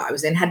disorder group that I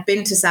was in had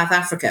been to South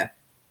Africa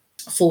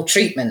for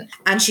treatment.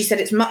 And she said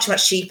it's much,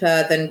 much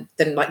cheaper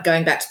than like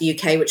going back to the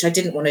UK, which I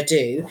didn't want to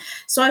do.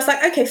 So I was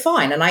like, okay,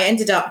 fine. And I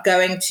ended up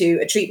going to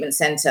a treatment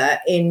centre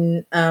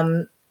in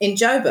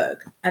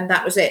Joburg, and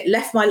that was it.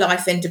 Left my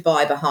life in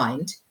Dubai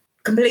behind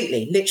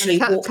completely, literally.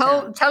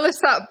 Tell us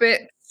that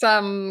bit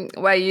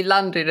where you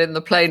landed in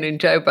the plane in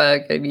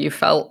Joburg and you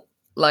felt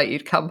like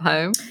you'd come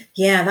home.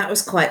 Yeah, that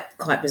was quite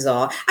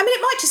bizarre. I mean,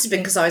 it might just have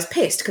been because I was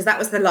pissed, because that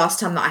was the last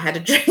time that I had a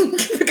drink.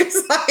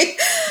 Because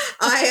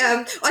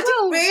I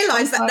didn't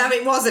realise that. No,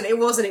 it wasn't.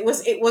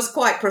 It was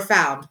quite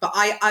profound. But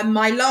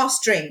my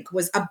last drink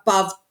was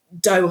above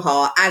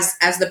Doha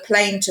as the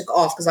plane took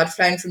off, because I'd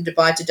flown from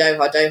Dubai to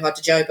Doha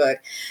to Joburg,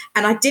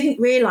 and I didn't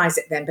realize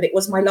it then, but it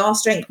was my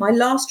last drink. My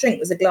last drink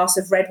was a glass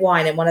of red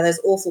wine in one of those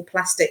awful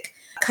plastic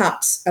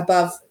cups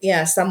above,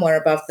 somewhere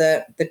above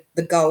the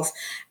Gulf.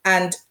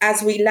 And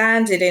as we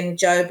landed in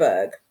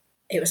Joburg,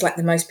 it was like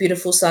the most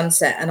beautiful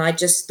sunset, and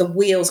the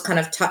wheels kind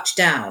of touched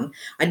down.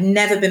 I'd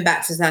never been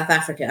back to South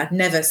Africa. I'd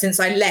never, since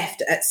I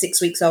left at 6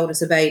 weeks old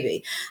as a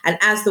baby. And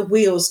as the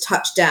wheels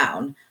touched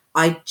down,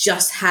 I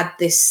just had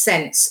this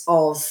sense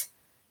of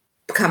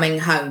coming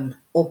home,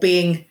 or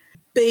being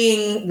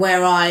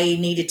where I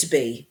needed to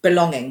be,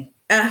 belonging.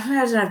 I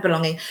don't know,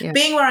 belonging,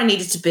 being where I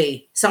needed to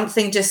be.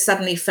 Something just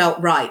suddenly felt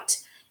right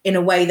in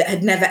a way that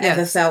had never,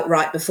 ever felt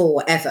right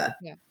before, ever.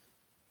 Yeah.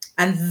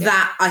 And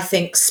that, I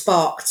think,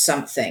 sparked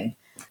something.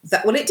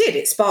 It did.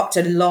 It sparked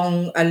a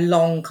long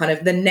kind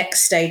of the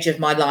next stage of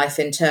my life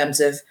in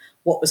terms of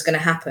what was going to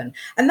happen.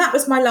 And that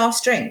was my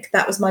last drink.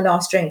 That was my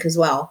last drink as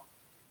well.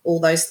 All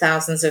those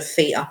thousands of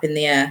feet up in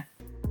the air.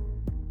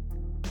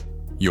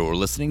 You're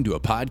listening to a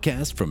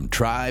podcast from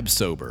Tribe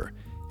Sober.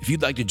 If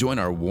you'd like to join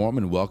our warm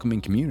and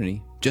welcoming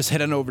community, just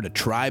head on over to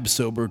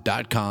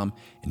tribesober.com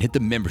and hit the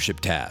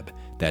membership tab.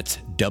 That's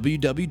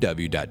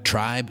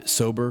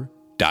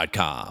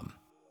www.tribesober.com.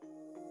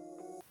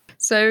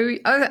 So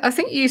I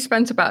think you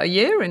spent about a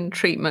year in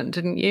treatment,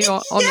 didn't you?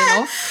 On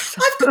and off.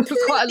 I've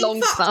completely quite a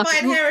long fucked time. my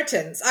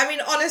inheritance. I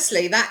mean,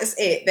 honestly, that is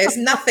it. There's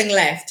nothing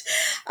left.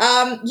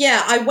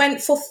 I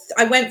went for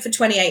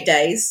 28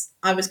 days.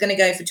 I was going to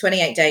go for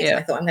 28 days. Yeah.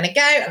 I thought, I'm going to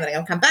go, and then I'm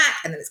going to come back,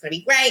 and then it's going to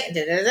be great, and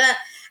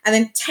And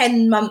then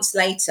 10 months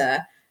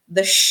later,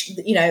 a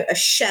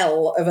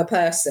shell of a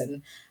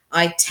person,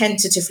 I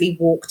tentatively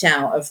walked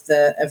out of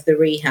the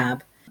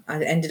rehab. I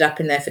ended up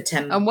in there for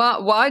 10 months. And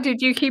why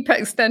did you keep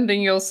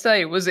extending your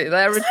stay? Was it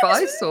their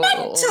advice or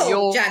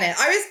your... Janet,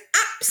 I was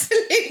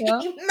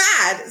absolutely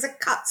mad as a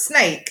cut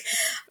snake.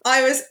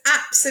 I was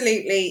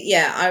absolutely,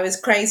 I was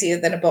crazier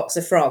than a box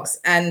of frogs.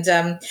 And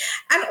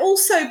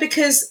also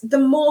because the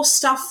more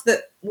stuff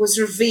that was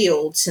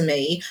revealed to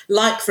me,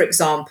 like, for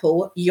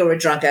example, you're a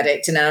drug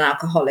addict and an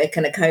alcoholic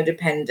and a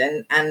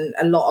codependent, and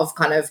a lot of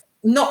kind of,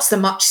 not so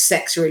much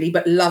sex really,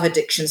 but love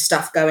addiction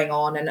stuff going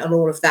on and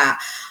all of that.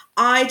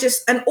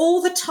 And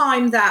all the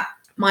time that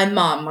my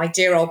mum, my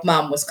dear old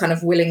mum, was kind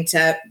of willing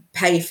to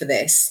pay for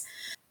this,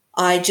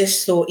 I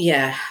just thought,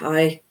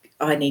 I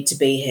need to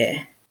be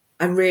here.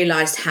 I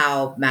realised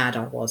how mad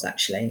I was,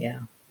 actually,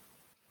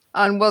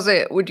 And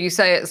would you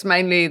say it's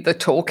mainly the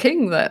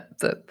talking that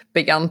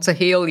began to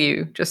heal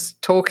you,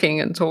 just talking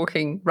and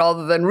talking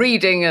rather than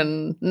reading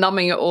and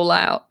numbing it all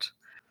out?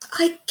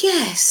 I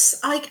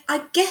guess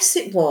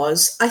it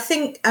was. I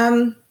think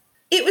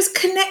it was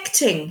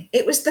connecting.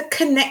 It was the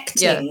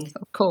connecting,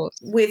 of course,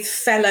 with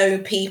fellow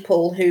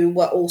people who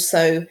were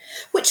also,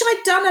 which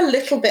I'd done a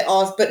little bit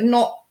of, but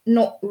not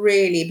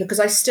really,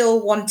 because I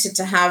still wanted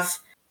to have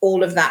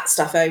all of that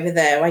stuff over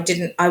there.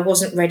 I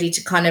wasn't ready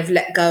to kind of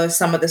let go of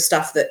some of the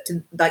stuff that,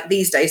 like,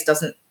 these days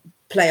doesn't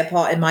play a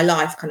part in my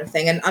life, kind of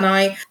thing. And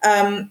I,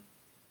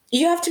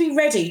 you have to be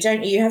ready,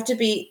 don't you? You have to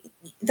be.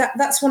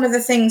 That's one of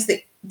the things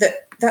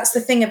that's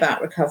the thing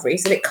about recovery,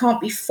 is that it can't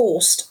be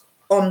forced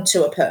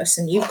onto a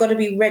person. You've got to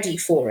be ready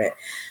for it.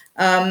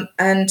 And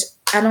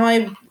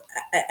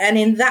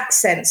in that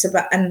sense,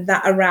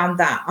 around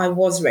that, I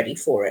was ready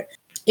for it.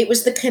 It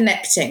was the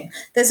connecting.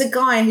 There's a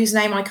guy whose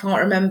name I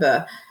can't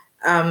remember,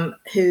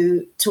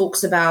 who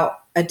talks about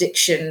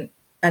addiction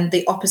and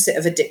the opposite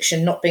of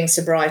addiction not being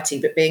sobriety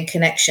but being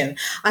connection.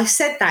 I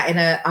said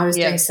that I was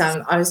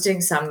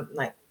doing some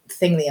like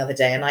thing the other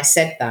day, and I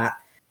said that.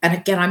 And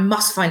again, I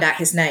must find out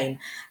his name.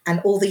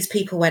 And all these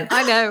people went,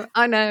 I know.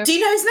 Do you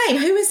know his name?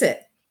 Who is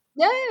it?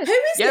 Yeah. Who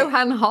is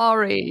Johan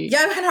Hari.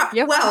 Johan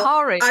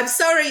Hari. I'm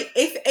sorry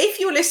if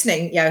you're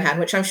listening, Johan,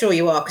 which I'm sure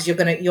you are, because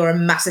you're a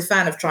massive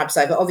fan of Tribe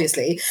Sober,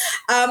 obviously.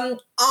 I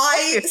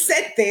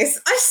said this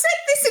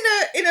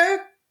in a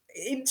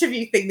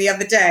interview thing the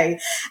other day,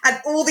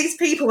 and all these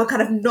people were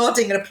kind of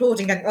nodding and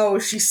applauding,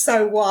 and she's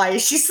so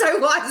wise. She's so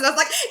wise. And I was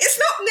like, it's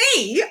not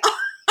me.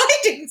 I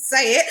didn't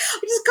say it. I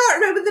just can't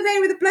remember the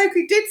name of the bloke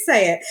who did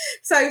say it.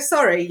 So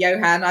sorry,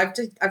 Johan. I've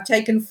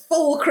taken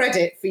full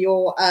credit for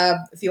your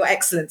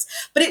excellence.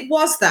 But it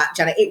was that,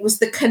 Janet. It was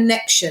the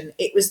connection.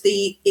 It was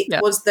the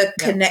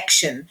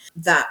connection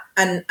that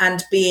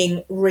and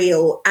being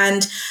real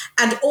and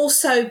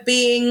also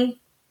being.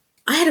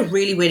 I had a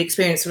really weird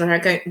experience that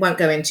I won't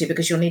go into,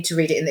 because you'll need to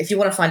read it. And if you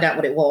want to find out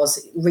what it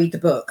was, read the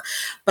book.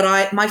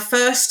 But my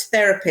first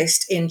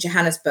therapist in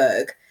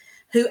Johannesburg,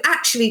 who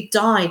actually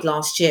died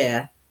last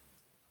year.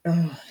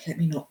 I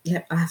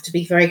have to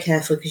be very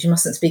careful, because you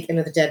mustn't speak ill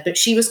of the dead. But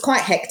she was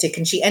quite hectic,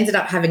 and she ended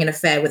up having an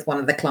affair with one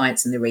of the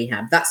clients in the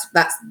rehab.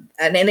 And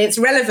it's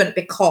relevant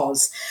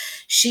because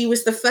she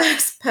was the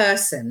first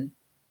person.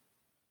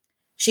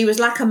 She was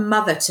like a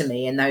mother to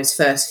me in those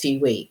first few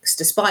weeks,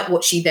 despite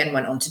what she then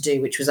went on to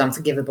do, which was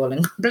unforgivable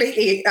and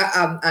completely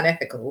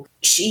unethical.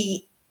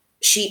 She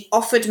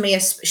offered me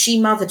she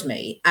mothered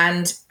me,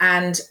 and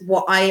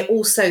what I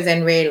also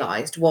then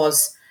realised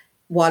was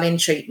while in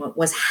treatment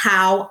was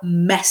how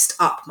messed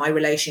up my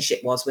relationship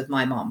was with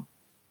my mum,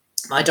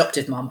 my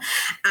adoptive mum,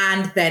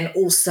 and then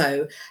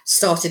also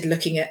started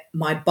looking at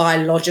my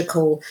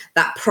biological,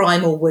 that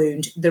primal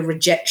wound, the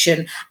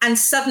rejection, and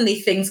suddenly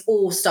things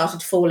all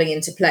started falling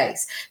into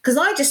place because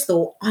I just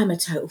thought, I'm a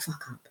total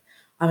fuck up.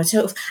 And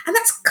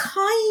that's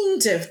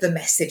kind of the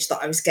message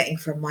that I was getting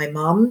from my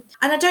mum.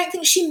 And I don't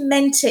think she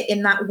meant it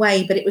in that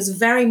way, but it was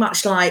very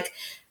much like,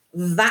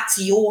 that's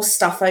your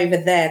stuff over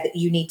there that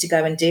you need to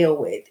go and deal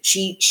with.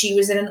 She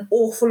was in an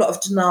awful lot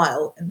of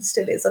denial, and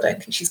still is. I don't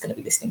think she's going to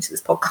be listening to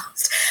this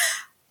podcast,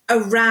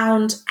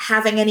 around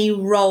having any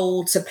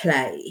role to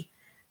play.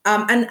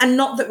 And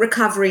not that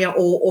recovery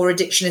or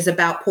addiction is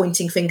about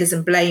pointing fingers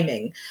and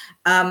blaming,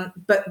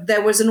 but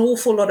there was an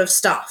awful lot of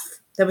stuff.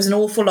 There was an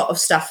awful lot of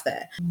stuff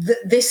there.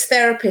 This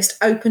therapist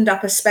opened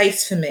up a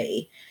space for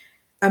me,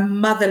 a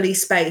motherly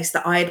space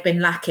that I had been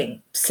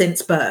lacking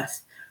since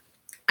birth.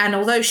 And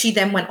although she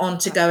then went on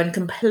to go and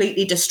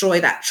completely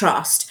destroy that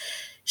trust,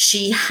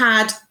 she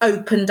had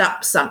opened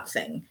up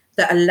something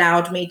that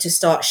allowed me to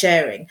start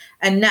sharing.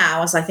 And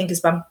now, as I think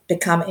has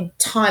become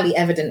entirely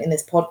evident in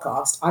this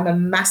podcast, I'm a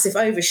massive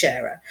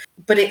oversharer.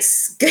 But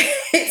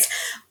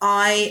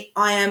I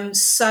am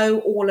so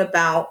all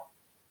about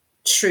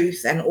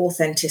truth and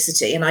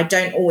authenticity, and I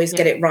don't always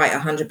get it right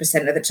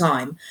 100% of the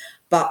time.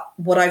 But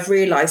what I've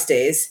realized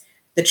is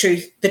the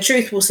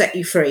truth will set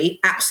you free.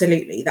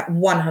 Absolutely, that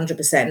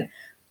 100%.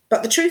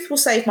 But the truth will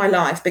save my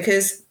life,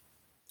 because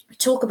we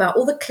talk about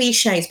all the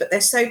cliches, but they're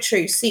so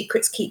true.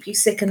 Secrets keep you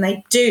sick, and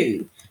they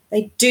do.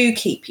 They do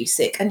keep you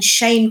sick, and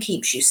shame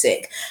keeps you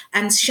sick,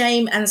 and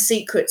shame and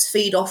secrets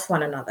feed off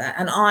one another.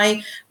 And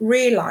I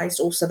realized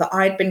also that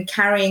I'd been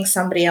carrying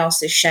somebody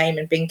else's shame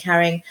and been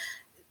carrying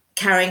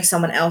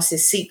someone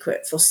else's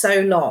secret for so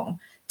long,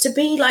 to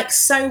be like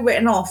so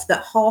written off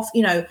that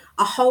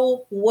a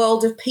whole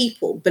world of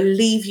people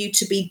believe you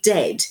to be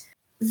dead.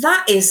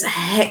 That is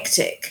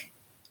hectic.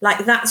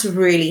 Like, that's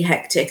really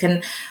hectic.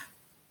 And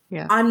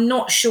I'm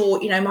not sure,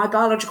 my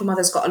biological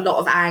mother's got a lot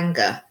of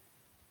anger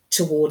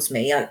towards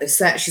me.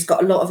 She's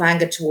got a lot of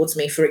anger towards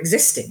me for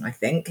existing, I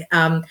think.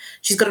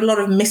 She's got a lot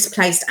of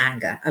misplaced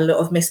anger, a lot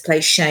of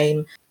misplaced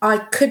shame. I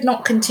could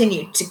not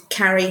continue to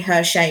carry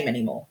her shame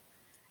anymore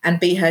and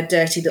be her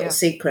dirty little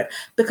secret,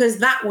 because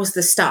that was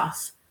the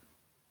stuff.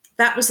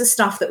 That was the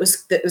stuff that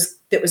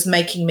was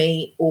making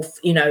me, was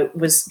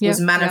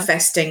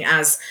manifesting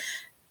as,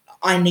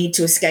 I need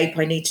to escape,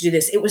 I need to do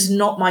this. It was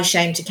not my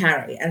shame to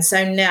carry. And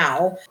so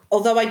now,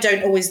 although I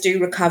don't always do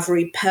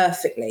recovery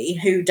perfectly,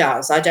 who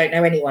does? I don't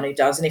know anyone who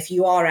does. And if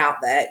you are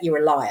out there,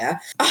 you're a liar.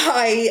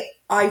 I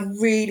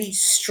really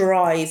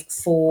strive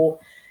for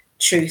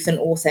truth and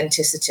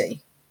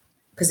authenticity,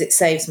 because it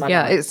saves my life.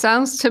 Yeah, it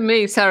sounds to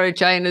me, Sarah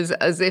Jane, as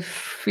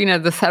if,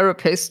 the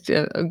therapist,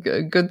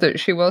 good that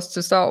she was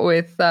to start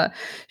with,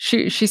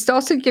 she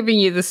started giving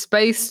you the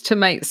space to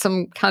make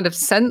some kind of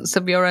sense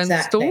of your own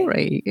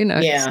story.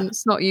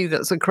 It's not you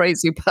that's a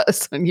crazy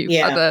person. You've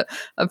had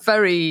a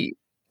very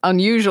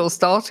unusual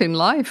start in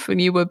life, and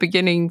you were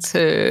beginning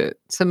to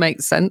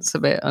make sense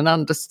of it and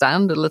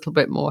understand a little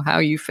bit more how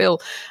you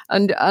feel.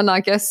 And I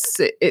guess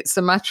it's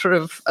a matter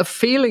of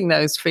feeling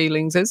those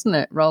feelings, isn't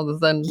it? Rather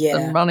than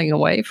running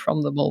away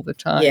from them all the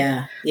time.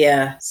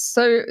 Yeah.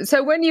 So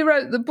when you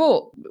wrote the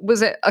book,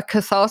 was it a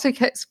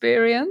cathartic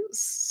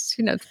experience?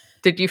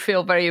 Did you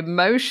feel very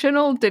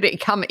emotional? Did it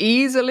come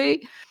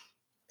easily?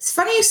 It's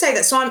funny you say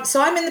that.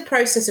 So I'm in the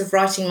process of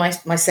writing my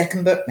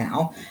second book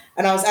now,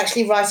 and I was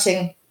actually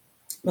writing.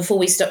 Before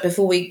we started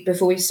doing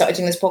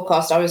this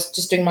podcast, I was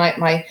just doing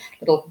my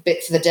little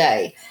bit for the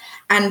day.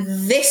 And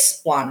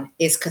this one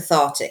is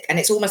cathartic. And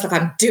it's almost like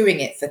I'm doing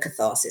it for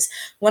catharsis.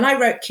 When I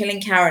wrote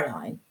Killing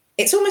Caroline,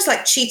 it's almost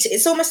like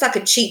It's almost like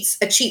a cheat's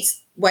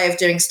way of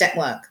doing step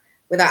work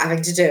without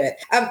having to do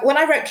it. When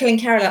I wrote Killing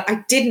Caroline,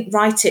 I didn't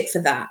write it for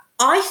that.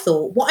 I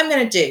thought, what I'm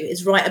going to do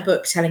is write a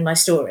book telling my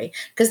story,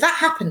 because that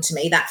happened to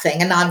me, that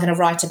thing, and now I'm going to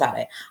write about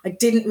it. I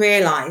didn't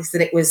realize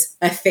that it was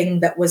a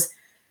thing that was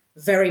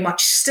very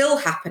much still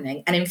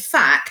happening. And in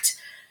fact,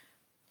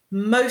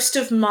 most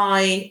of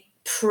my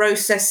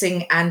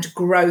processing and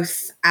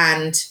growth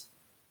and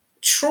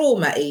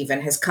trauma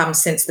even has come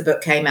since the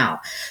book came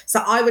out.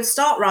 So I would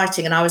start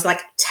writing and I was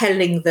like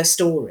telling the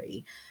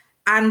story.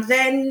 And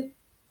then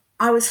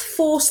I was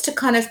forced to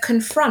kind of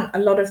confront a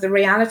lot of the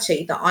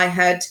reality that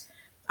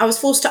I was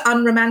forced to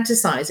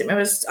unromanticize it.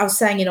 Remember, I was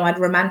saying, I'd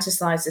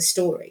romanticize the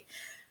story.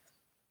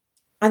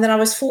 And then I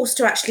was forced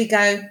to actually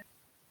go, it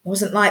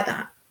wasn't like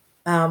that.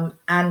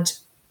 And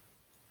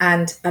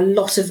a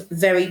lot of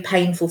very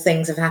painful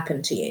things have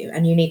happened to you,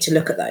 and you need to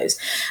look at those.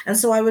 And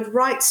so I would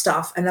write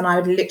stuff, and then I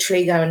would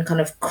literally go and kind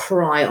of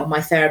cry on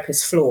my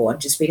therapist's floor and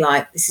just be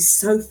like, this is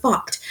so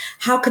fucked.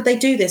 How could they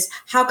do this?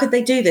 How could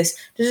they do this?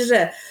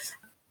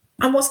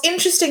 And what's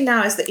interesting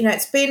now is that,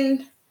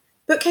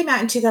 book came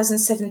out in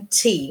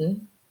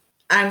 2017.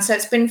 And so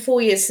it's been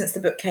 4 years since the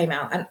book came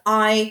out. And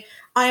I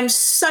am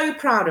so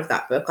proud of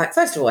that book. Like,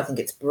 first of all, I think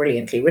it's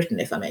brilliantly written,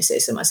 if I may say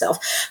so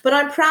myself. But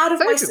I'm proud of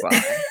myself.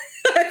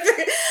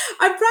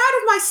 I'm proud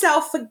of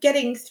myself for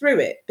getting through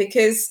it,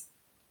 because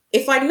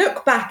if I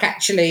look back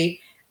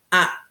actually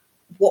at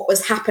what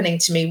was happening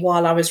to me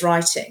while I was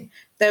writing,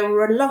 there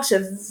were a lot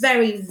of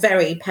very,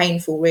 very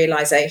painful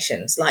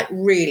realizations, like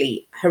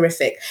really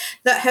horrific,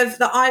 that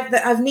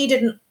I've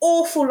needed an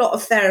awful lot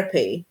of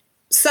therapy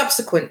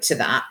subsequent to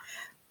that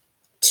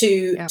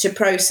to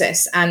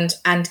process and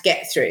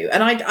get through.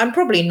 And I'm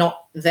probably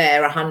not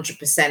there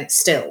 100%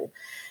 still.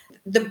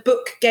 The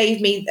book gave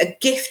me a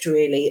gift,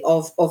 really,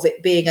 of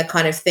it being a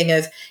kind of thing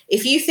of,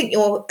 if you think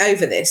you're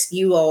over this,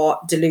 you are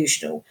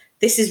delusional.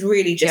 This is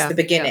really just the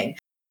beginning.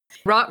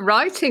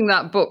 Writing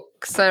that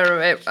book,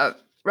 Sarah,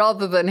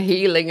 rather than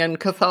healing and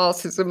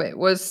catharsism, it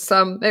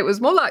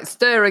was more like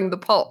stirring the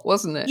pot,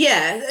 wasn't it?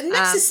 Yeah,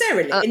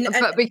 necessarily.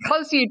 But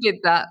because you did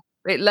that,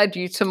 it led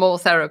you to more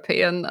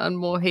therapy and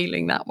more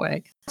healing that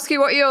way. Ask you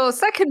what your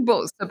second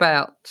book's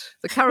about,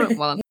 the current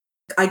one.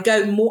 I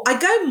go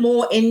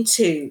more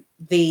into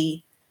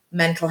the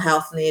mental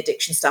health and the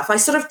addiction stuff. I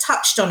sort of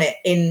touched on it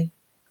in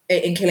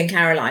Killing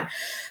Caroline,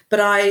 but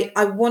I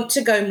want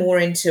to go more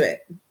into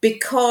it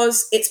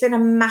because it's been a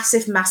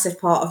massive, massive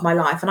part of my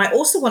life. And I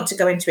also want to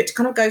go into it to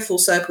kind of go full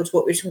circle to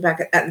what we were talking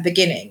about at the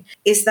beginning,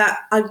 is that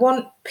I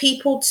want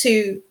people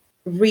to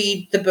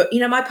read the book.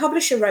 My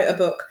publisher wrote a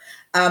book,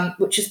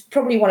 which is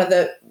probably one of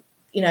the,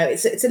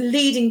 it's a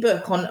leading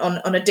book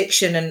on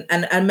addiction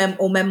and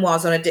or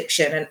memoirs on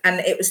addiction.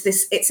 And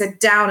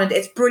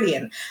it's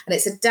brilliant. And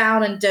it's a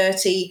down and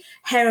dirty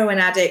heroin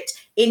addict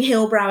in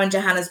Hillbrow and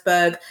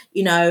Johannesburg,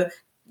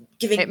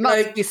 giving it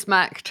must be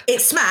smacked.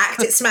 It's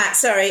smacked.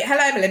 Sorry.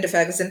 Hello, Melinda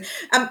Ferguson.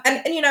 And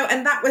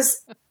that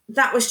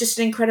was just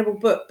an incredible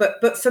book.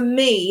 But for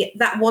me,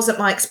 that wasn't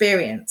my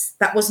experience.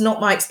 That was not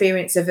my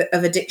experience of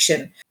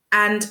addiction.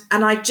 And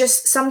I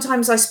just,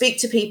 sometimes I speak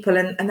to people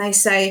and they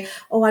say,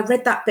 oh, I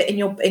read that bit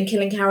in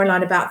Killing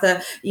Caroline about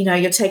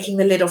you're taking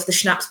the lid off the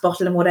schnapps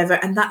bottle and whatever.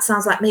 And that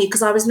sounds like me,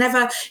 because I was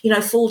never,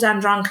 fall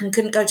down drunk and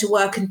couldn't go to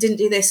work and didn't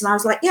do this. And I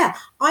was like, yeah,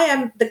 I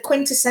am the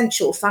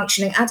quintessential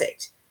functioning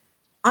addict.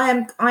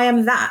 I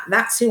am that.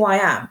 That's who I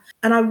am.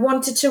 And I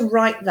wanted to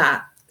write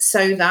that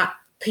so that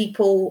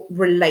people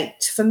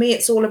relate. For me,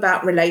 it's all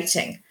about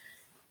relating.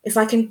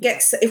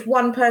 If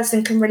one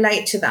person can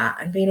relate to that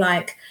and be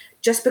like,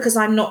 just because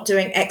I'm not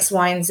doing X,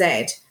 Y, and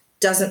Z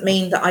doesn't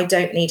mean that I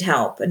don't need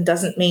help and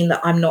doesn't mean that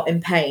I'm not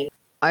in pain.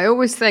 I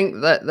always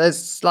think that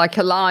there's like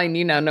a line,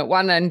 and at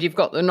one end you've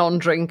got the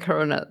non-drinker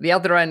and at the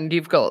other end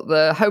you've got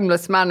the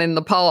homeless man in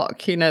the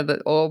park,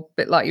 or a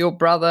bit like your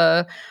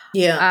brother.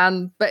 Yeah.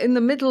 But in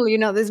the middle,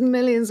 there's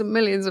millions and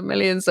millions and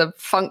millions of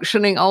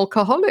functioning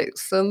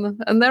alcoholics and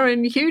they're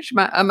in huge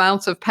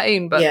amounts of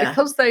pain, but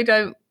because they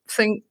don't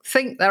think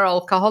they're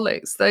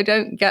alcoholics, they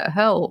don't get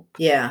help.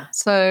 Yeah.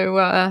 So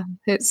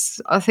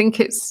I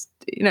think it's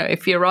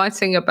if you're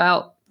writing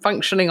about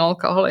functioning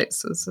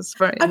alcoholics, it's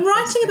very I'm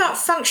writing about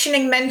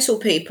functioning mental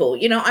people.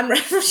 And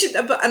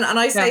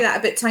I say that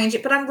a bit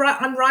tangent, but I'm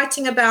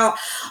writing about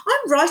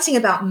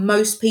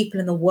most people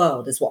in the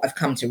world, is what I've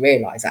come to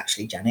realize,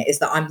 actually, Janet, is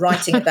that I'm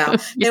writing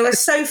about there are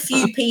so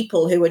few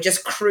people who are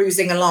just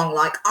cruising along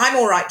like, I'm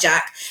all right,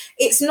 Jack.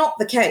 It's not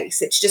the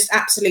case. It's just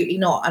absolutely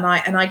not. And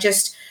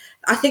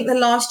I think the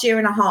last year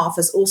and a half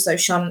has also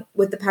shone,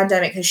 with the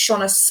pandemic, has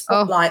shone a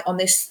spotlight on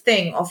this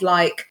thing of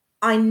like,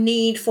 I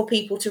need for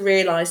people to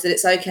realize that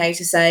it's okay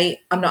to say,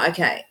 I'm not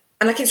okay.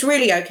 And like, it's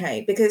really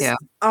okay, because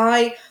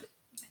I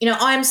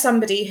am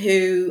somebody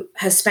who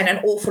has spent an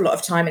awful lot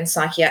of time in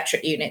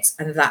psychiatric units,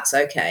 and that's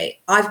okay.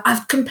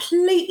 I'm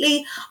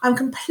completely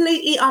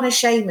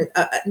unashamed,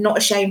 not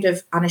ashamed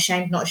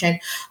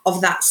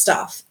of that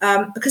stuff,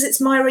 because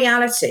it's my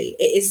reality.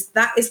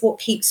 That is what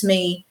keeps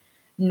me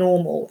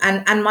normal,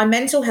 and my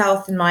mental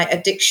health and my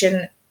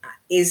addiction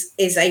is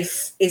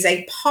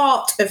a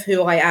part of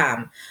who I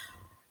am.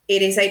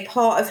 It is a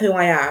part of who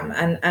I am,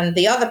 and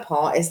the other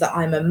part is that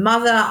I'm a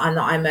mother, and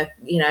I'm a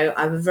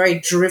very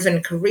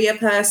driven career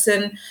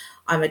person.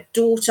 I'm a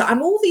daughter.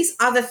 I'm all these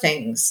other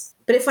things.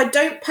 But if I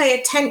don't pay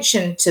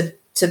attention to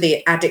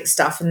the addict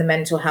stuff and the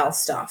mental health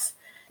stuff,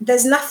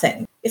 there's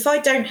nothing. If I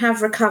don't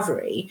have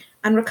recovery,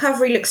 and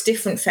recovery looks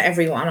different for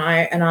everyone,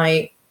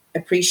 I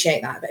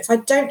appreciate that. But if I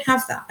don't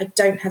have that, I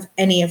don't have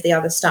any of the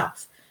other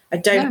stuff. I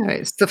don't. No,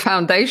 it's the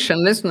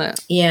foundation, isn't it?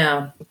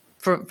 Yeah.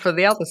 For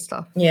the other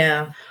stuff.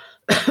 Yeah.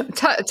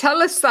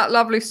 Tell us that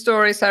lovely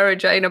story, Sarah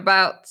Jane,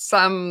 about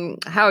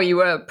how you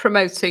were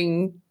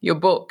promoting your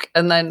book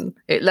and then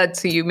it led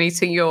to you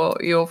meeting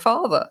your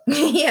father.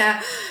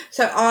 Yeah.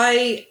 So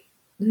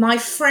my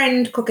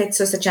friend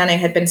Koketso Sachane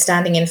had been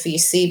standing in for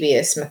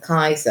Eusebius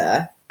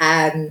McKaiser,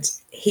 and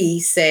he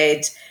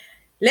said,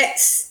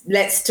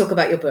 let's talk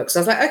about your book. So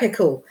I was like, okay,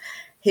 cool.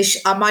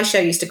 My show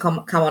used to come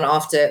on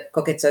after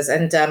Koketso's,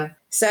 and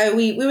so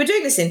we were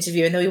doing this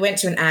interview, and then we went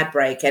to an ad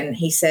break, and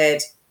he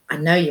said, I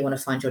know you want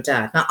to find your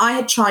dad. Now, I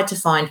had tried to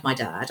find my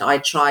dad.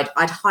 I'd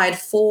hired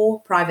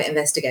 4 private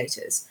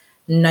investigators.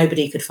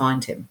 Nobody could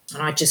find him.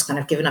 And I'd just kind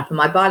of given up. And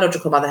my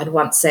biological mother had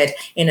once said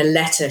in a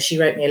letter, she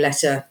wrote me a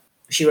letter.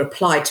 She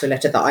replied to a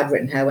letter that I'd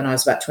written her when I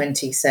was about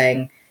 20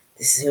 saying,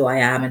 this is who I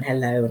am and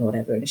hello and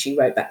whatever. And she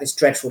wrote back this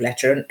dreadful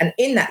letter. And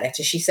in that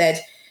letter, she said,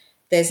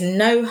 there's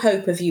no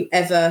hope of you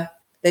ever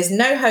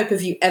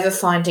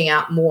finding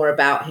out more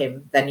about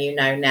him than you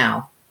know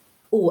now.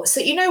 Oh, so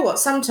you know what?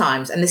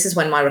 Sometimes, and this is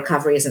when my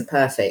recovery isn't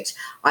perfect,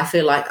 I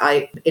feel like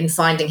in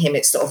finding him,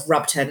 it sort of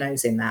rubbed her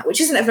nose in that, which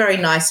isn't a very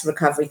nice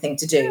recovery thing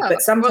to do.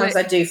 But sometimes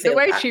I do feel the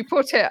way that. she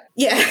put it.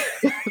 Yeah,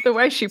 the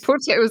way she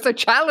put it was a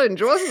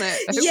challenge, wasn't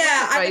it?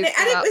 Yeah, I mean, it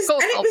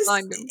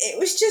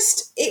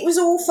was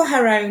all for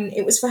her own.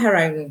 It was for her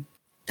own.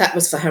 That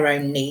was for her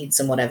own needs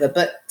and whatever.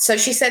 But so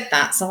she said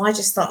that. So I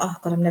just thought, oh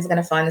God, I'm never going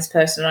to find this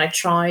person. And I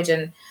tried,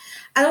 and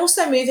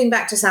also moving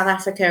back to South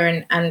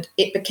Africa, and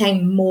it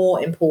became more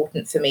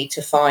important for me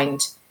to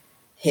find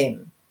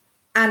him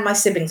and my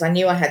siblings. I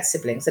knew I had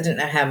siblings. I didn't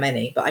know how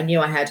many, but I knew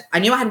I had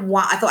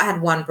one. I thought I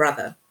had one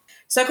brother.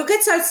 So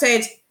Koketso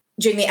said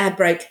during the ad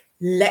break,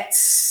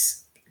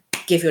 let's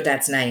give your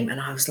dad's name. And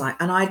I was like,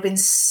 and I'd been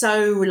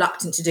so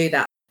reluctant to do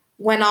that.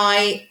 When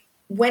I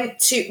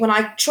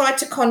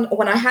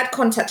had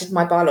contacted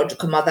my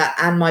biological mother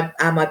and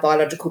my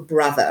biological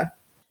brother,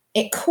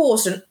 it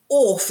caused an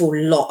awful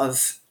lot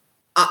of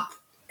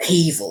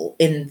upheaval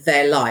in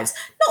their lives.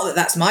 Not that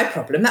that's my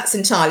problem, that's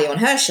entirely on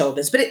her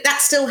shoulders, but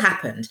that still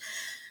happened.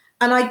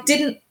 And I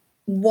didn't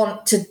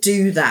want to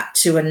do that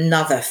to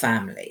another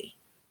family.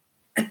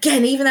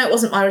 Again, even though it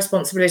wasn't my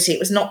responsibility,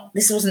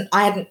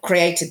 I hadn't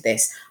created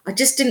this. I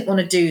just didn't want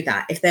to do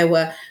that. If there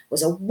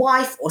was a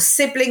wife or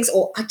siblings,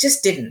 or I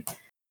just didn't.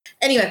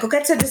 Anyway,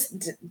 Koketso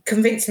just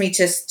convinced me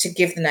to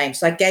give the name.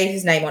 So I gave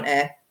his name on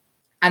air.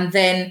 And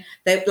then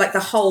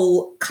the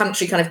whole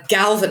country kind of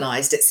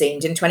galvanized, it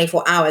seemed, in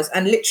 24 hours.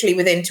 And literally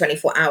within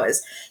 24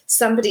 hours,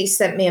 somebody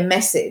sent me a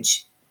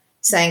message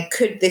saying,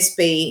 could this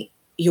be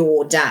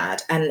your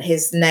dad? And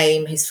his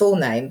name, his full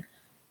name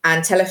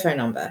and telephone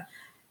number.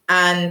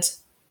 And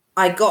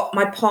I got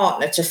my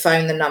partner to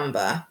phone the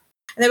number.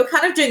 And they were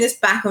kind of doing this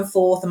back and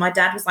forth. And my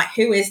dad was like,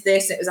 who is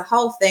this? And it was a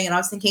whole thing. And I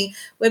was thinking,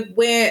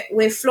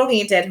 we're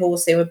flogging a dead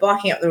horse here. We're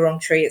barking up the wrong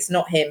tree. It's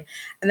not him.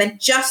 And then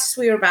just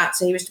as he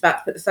was about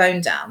to put the phone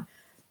down,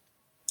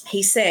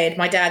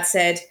 my dad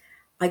said,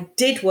 I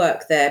did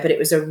work there, but it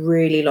was a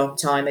really long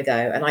time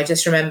ago. And I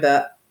just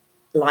remember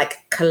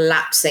like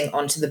collapsing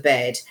onto the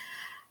bed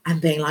and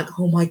being like,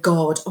 oh my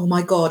God. And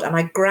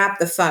I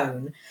grabbed the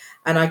phone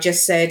and I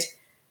just said,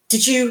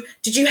 Did you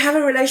have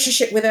a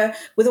relationship with a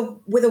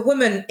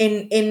woman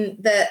in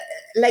the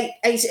early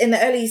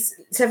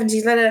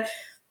 70s?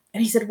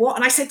 And he said, what?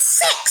 And I said,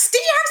 sex. Did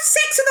you have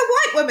sex with a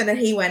white woman? And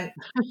he went,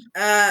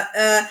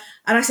 and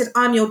I said,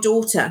 I'm your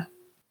daughter.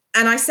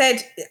 And I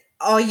said,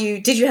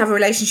 did you have a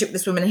relationship with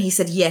this woman? And he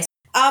said, yes.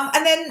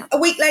 And then a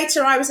week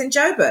later, I was in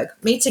Joburg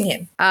meeting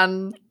him.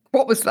 And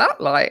what was that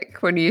like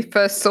when you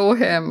first saw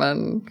him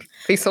and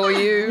he saw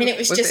you? I mean, it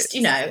was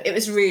it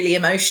was really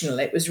emotional.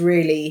 It was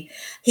really,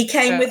 he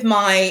came with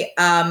my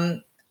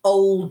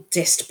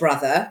oldest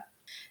brother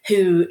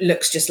who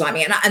looks just like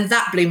me. And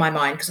that blew my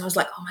mind because I was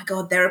like, oh my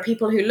God, there are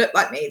people who look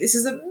like me. This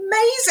is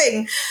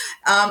amazing.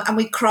 And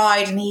we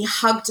cried and he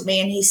hugged me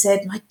and he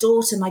said, my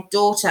daughter.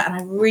 And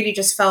I really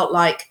just felt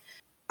like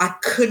I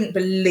couldn't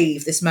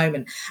believe this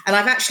moment. And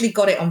I've actually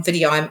got it on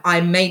video. I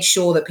made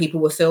sure that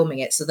people were filming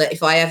it so that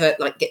if I ever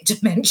get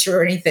dementia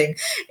or anything,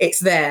 it's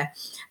there.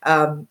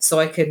 So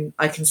I can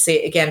see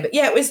it again. But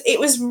yeah, it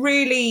was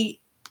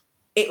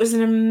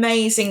an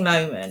amazing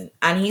moment.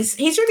 And he's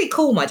really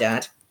cool, my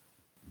dad.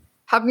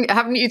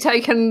 Haven't you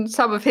taken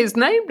some of his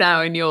name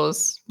now in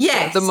yours?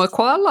 Yes. The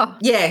Makwala.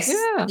 Yes.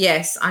 Yeah.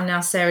 Yes. I'm now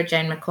Sarah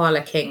Jane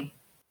Makwala King.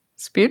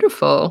 It's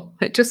beautiful.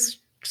 It just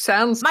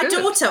sounds my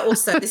good. daughter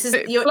also. This is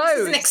an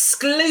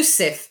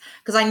exclusive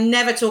because I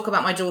never talk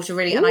about my daughter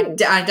really. Ooh. And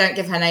I don't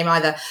give her name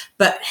either.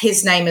 But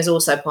his name is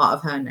also part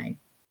of her name.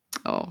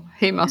 Oh,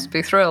 he must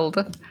be thrilled.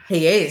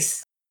 He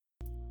is.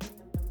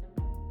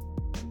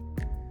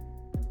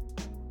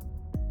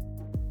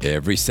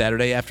 Every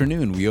Saturday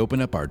afternoon, we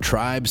open up our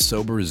Tribe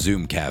Sober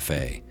Zoom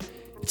Cafe.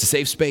 It's a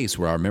safe space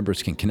where our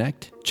members can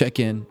connect, check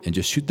in, and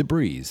just shoot the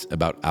breeze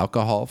about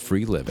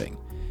alcohol-free living.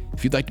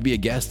 If you'd like to be a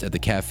guest at the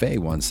cafe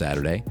one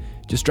Saturday,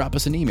 just drop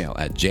us an email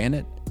at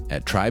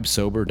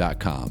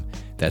janet@tribesober.com.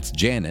 That's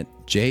Janet,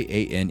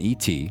 Janet,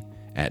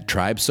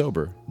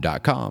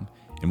 @tribesober.com,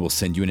 and we'll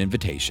send you an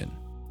invitation.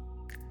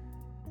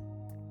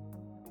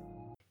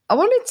 I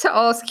wanted to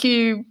ask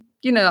you,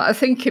 I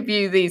think of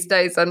you these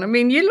days, and I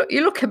mean, you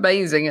look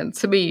amazing, and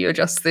to me, you're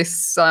just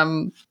this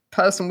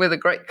person with a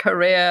great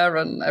career,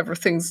 and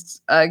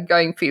everything's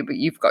going for you. But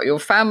you've got your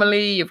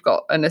family, you've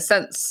got a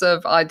sense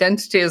of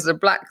identity as a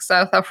Black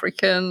South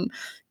African,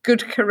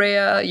 good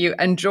career. You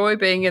enjoy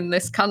being in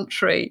this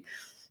country.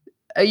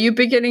 Are you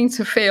beginning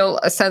to feel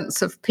a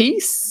sense of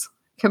peace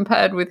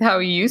compared with how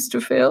you used to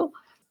feel?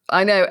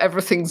 I know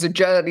everything's a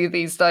journey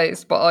these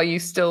days, but are you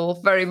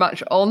still very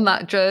much on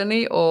that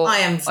journey? Or I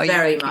am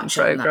very much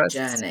on that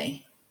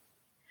journey.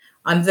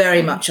 I'm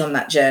very much on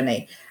that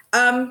journey.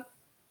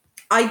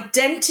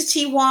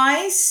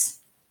 Identity-wise,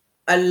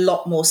 a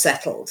lot more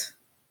settled,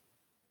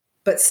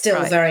 but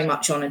still very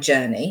much on a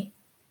journey.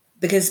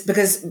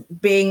 Because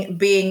being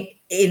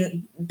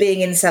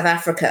in South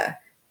Africa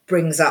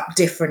brings up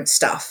different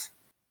stuff.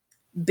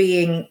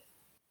 Being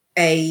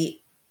a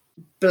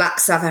Black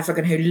South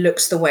African who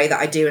looks the way that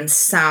I do and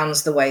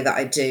sounds the way that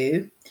I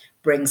do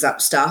brings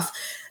up stuff.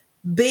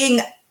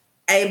 Being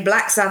a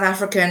Black South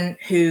African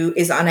who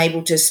is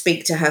unable to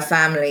speak to her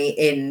family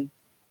in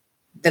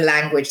the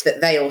language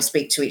that they all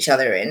speak to each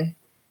other in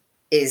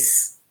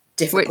is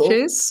difficult. Which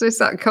is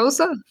that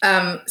Xhosa?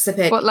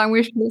 Sepedi. What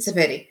language is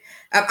Sepedi.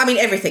 I mean,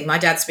 everything. My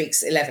dad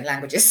speaks 11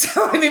 languages.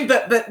 So, I mean,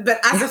 but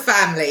as a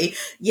family,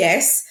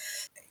 yes,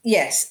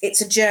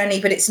 it's a journey,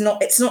 but it's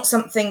not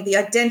something, the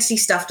identity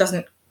stuff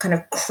doesn't kind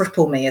of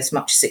cripple me as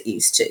much as it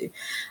used to.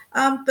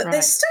 But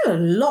there's still a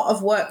lot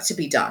of work to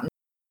be done.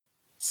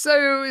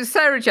 So,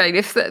 Sarah Jane,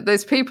 if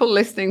there's people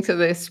listening to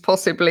this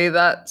possibly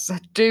that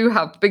do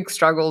have big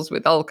struggles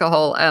with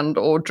alcohol and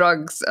or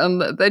drugs,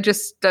 and they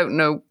just don't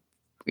know,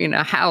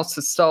 how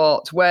to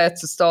start, where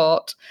to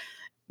start,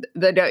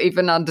 they don't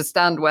even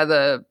understand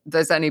whether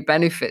there's any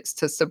benefits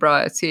to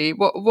sobriety,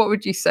 what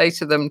would you say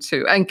to them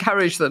to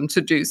encourage them to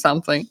do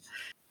something?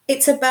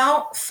 It's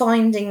about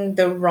finding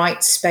the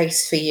right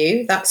space for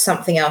you. That's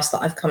something else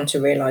that I've come to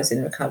realize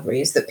in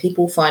recovery, is that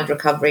people find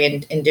recovery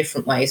in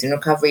different ways, and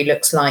recovery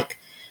looks like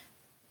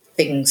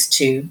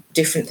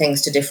different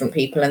things to different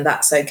people, and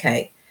that's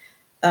okay.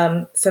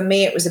 For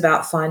me, it was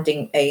about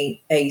finding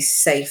a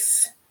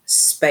safe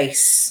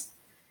space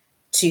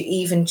to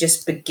even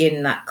just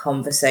begin that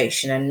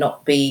conversation and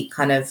not be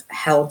kind of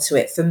held to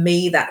it. For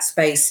me, that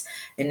space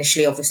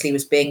initially obviously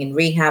was being in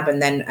rehab,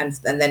 and then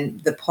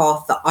the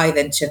path that I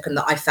then took and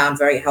that I found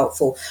very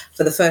helpful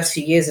for the first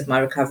few years of my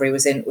recovery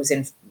was in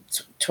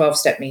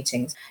 12-step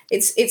meetings.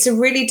 It's a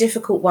really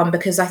difficult one,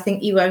 because I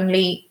think you're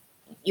only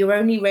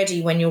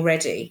ready when you're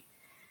ready.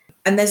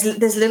 And there's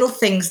little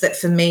things that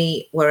for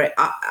me were,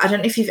 I don't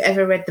know if you've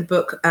ever read the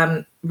book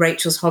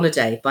Rachel's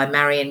Holiday by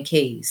Marian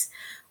Keyes.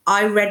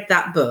 I read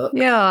that book.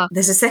 Yeah.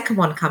 There's a second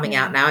one coming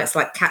out now. It's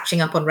like catching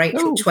up on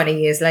Rachel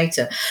 20 years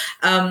later.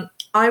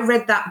 I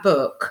read that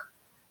book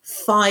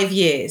 5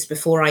 years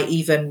before I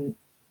even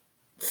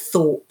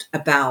thought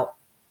about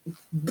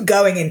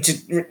going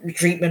into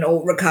treatment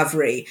or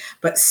recovery,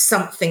 but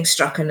something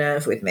struck a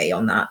nerve with me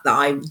on that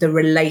the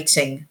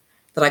relating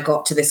that I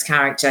got to this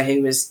character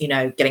who was,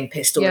 getting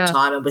pissed all the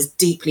time and was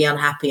deeply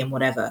unhappy and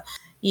whatever.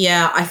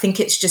 Yeah, I think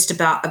it's just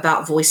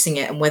about voicing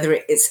it, and whether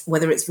it's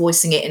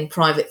voicing it in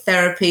private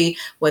therapy,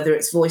 whether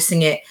it's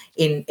voicing it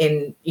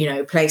in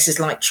places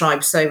like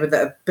Tribe Sober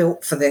that are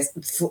built for this,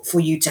 for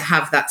you to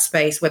have that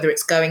space, whether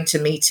it's going to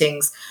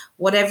meetings,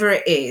 whatever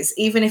it is,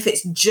 even if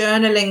it's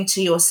journaling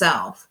to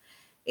yourself,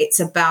 it's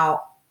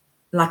about,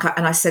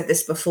 and I said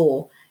this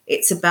before,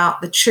 it's about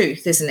the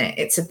truth, isn't it?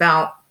 It's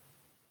about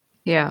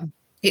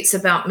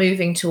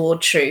moving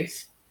toward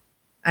truth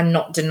and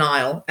not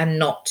denial, and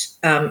not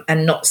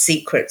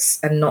secrets,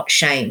 and not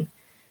shame.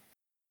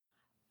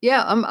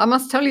 Yeah, I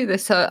must tell you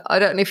this. I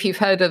don't know if you've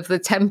heard of The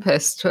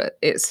Tempest.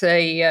 It's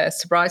a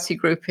sobriety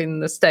group in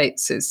the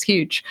States. It's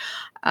huge.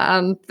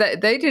 And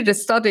they did a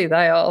study.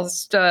 They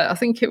asked, I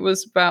think it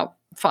was about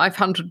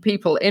 500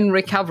 people in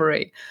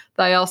recovery.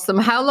 They asked them,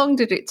 how long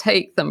did it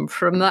take them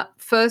from that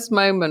first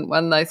moment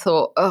when they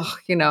thought,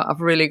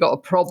 I've really got a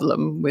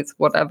problem with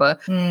whatever,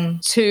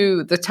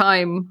 to the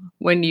time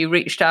when you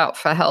reached out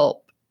for help.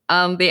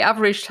 And the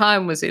average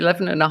time was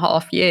 11 and a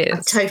half years.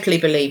 I totally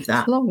believe that.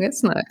 It's long,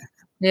 isn't it?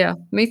 Yeah,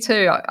 me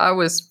too. I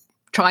was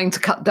trying to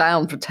cut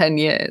down for 10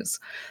 years.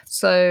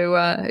 So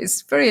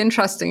it's very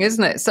interesting,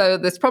 isn't it? So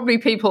there's probably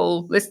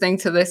people listening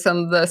to this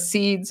and the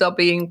seeds are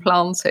being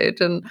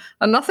planted, and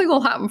nothing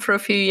will happen for a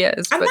few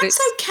years. And that's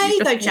okay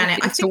though, Janet.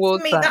 I think for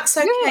me, that's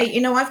okay.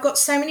 Yeah. I've got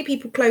so many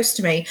people close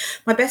to me.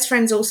 My best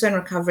friend's also in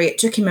recovery. It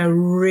took him a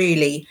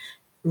really,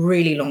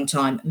 really long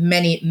time,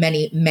 many,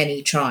 many,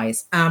 many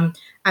tries.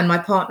 And my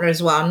partner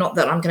as well. Not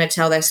that I'm going to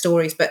tell their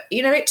stories, but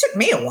it took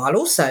me a while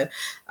also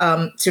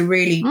to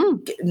really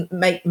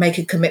make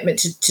a commitment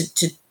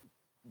to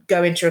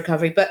go into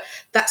recovery. But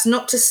that's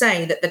not to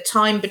say that the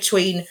time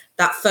between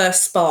that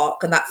first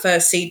spark and that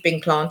first seed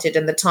being planted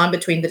and the time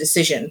between the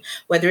decision,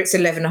 whether it's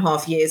 11 and a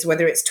half years,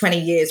 whether it's 20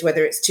 years,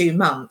 whether it's 2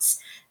 months,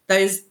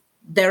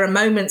 there are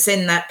moments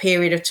in that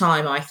period of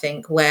time, I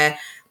think, where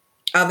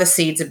other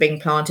seeds are being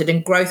planted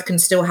and growth can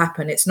still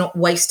happen. It's not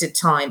wasted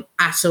time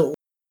at all.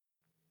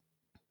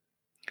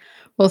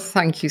 Well,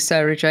 thank you,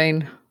 Sarah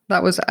Jane.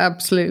 That was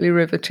absolutely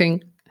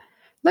riveting.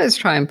 Let's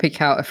try and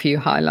pick out a few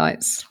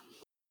highlights.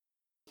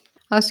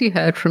 As you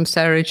heard from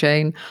Sarah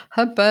Jane,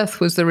 her birth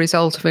was the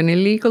result of an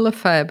illegal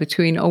affair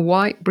between a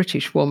white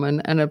British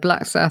woman and a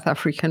black South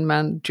African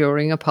man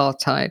during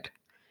apartheid.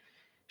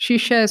 She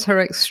shares her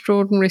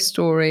extraordinary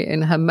story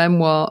in her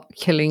memoir,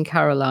 Killing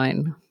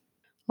Caroline.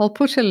 I'll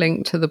put a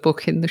link to the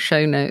book in the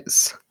show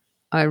notes.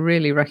 I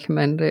really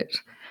recommend it.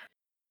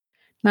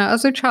 Now,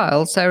 as a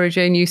child, Sarah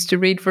Jane used to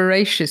read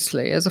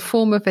voraciously as a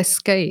form of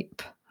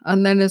escape.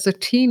 And then as a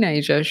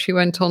teenager, she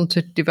went on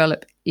to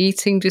develop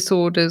eating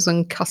disorders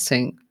and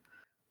cussing,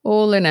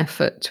 all in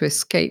effort to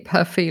escape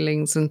her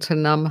feelings and to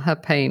numb her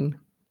pain.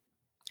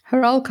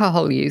 Her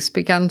alcohol use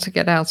began to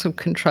get out of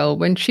control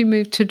when she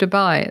moved to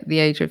Dubai at the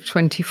age of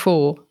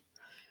 24.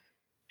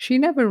 She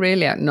never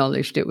really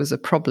acknowledged it was a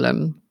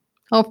problem.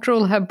 After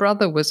all, her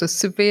brother was a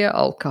severe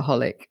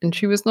alcoholic, and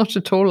she was not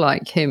at all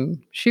like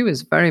him. She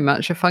was very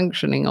much a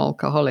functioning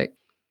alcoholic.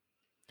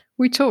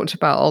 We talked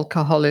about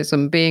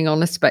alcoholism being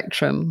on a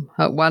spectrum.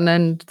 At one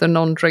end, the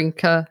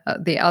non-drinker.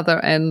 At the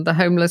other end, the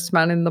homeless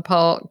man in the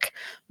park.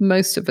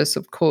 Most of us,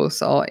 of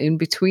course, are in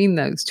between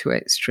those two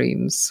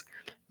extremes.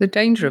 The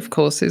danger, of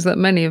course, is that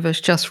many of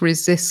us just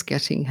resist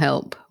getting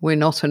help. We're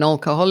not an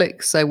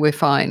alcoholic, so we're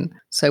fine.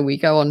 So we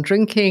go on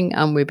drinking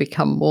and we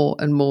become more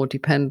and more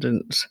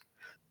dependent.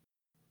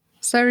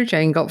 Sarah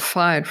Jane got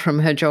fired from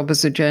her job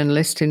as a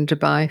journalist in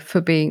Dubai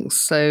for being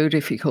so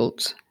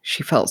difficult.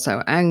 She felt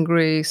so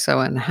angry, so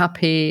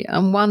unhappy,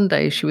 and one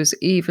day she was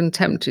even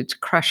tempted to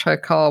crash her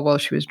car while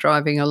she was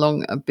driving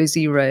along a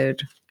busy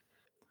road.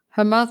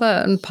 Her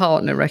mother and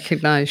partner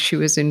recognized she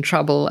was in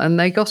trouble and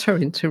they got her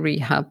into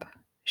rehab.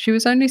 She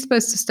was only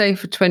supposed to stay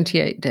for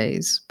 28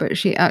 days, but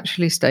she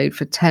actually stayed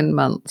for 10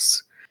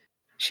 months.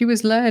 She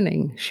was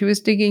learning, she was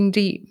digging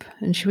deep,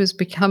 and she was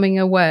becoming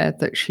aware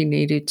that she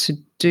needed to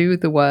do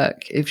the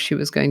work if she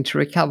was going to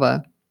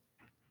recover.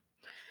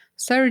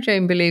 Sarah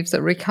Jane believes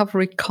that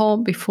recovery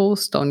can't be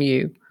forced on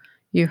you.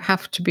 You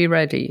have to be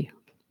ready.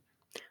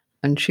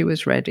 And she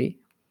was ready.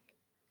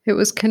 It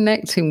was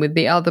connecting with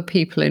the other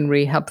people in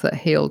rehab that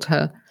healed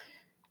her.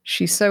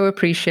 She so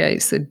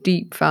appreciates the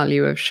deep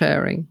value of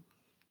sharing.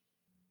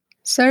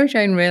 Sarah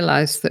Jane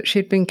realized that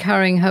she'd been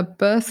carrying her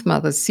birth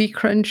mother's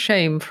secret and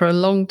shame for a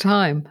long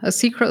time, a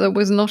secret that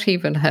was not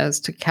even hers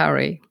to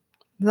carry.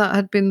 That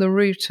had been the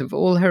root of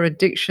all her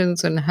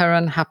addictions and her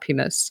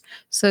unhappiness,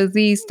 so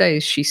these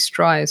days she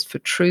strives for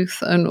truth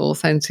and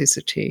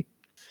authenticity.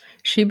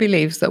 She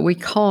believes that we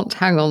can't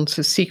hang on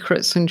to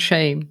secrets and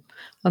shame,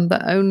 and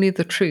that only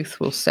the truth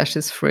will set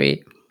us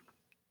free.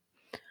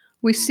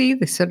 We see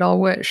this at our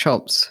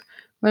workshops.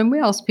 When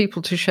we ask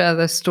people to share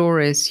their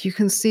stories, you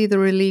can see the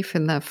relief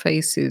in their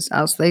faces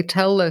as they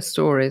tell their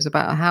stories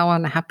about how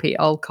unhappy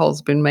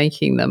alcohol's been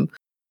making them,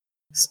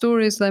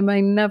 stories they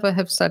may never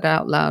have said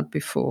out loud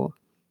before.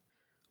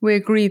 We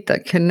agreed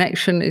that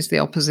connection is the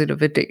opposite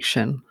of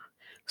addiction,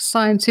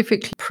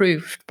 scientifically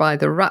proved by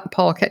the Rat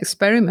Park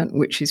experiment,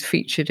 which is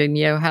featured in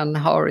Johann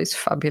Hari's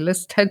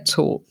fabulous TED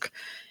Talk.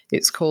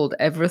 It's called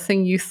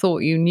Everything You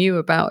Thought You Knew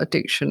About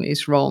Addiction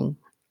is Wrong.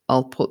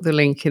 I'll put the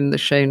link in the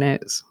show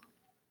notes.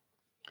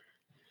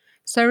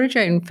 Sarah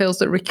Jane feels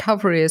that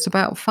recovery is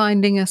about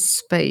finding a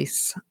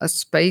space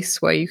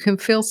where you can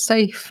feel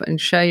safe and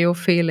share your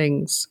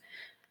feelings.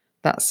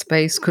 That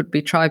space could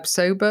be Tribe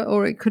Sober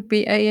or it could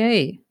be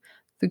AA.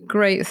 The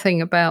great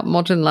thing about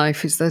modern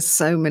life is there's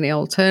so many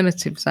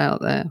alternatives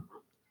out there.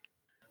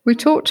 We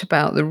talked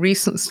about the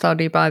recent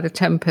study by The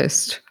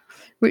Tempest,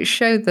 which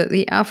showed that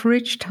the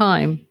average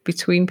time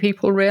between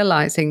people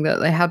realizing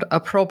that they had a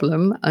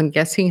problem and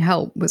getting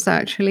help was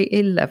actually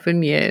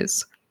 11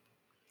 years.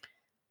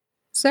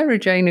 Sarah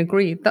Jane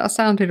agreed that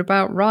sounded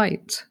about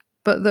right,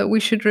 but that we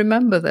should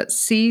remember that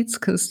seeds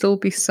can still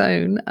be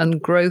sown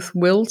and growth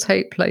will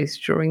take place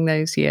during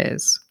those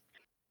years.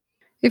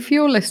 If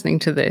you're listening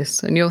to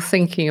this and you're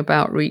thinking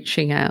about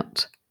reaching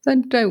out,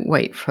 then don't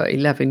wait for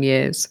 11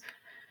 years.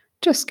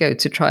 Just go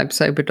to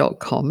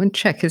tribesober.com and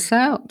check us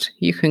out.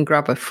 You can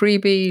grab a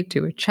freebie,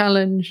 do a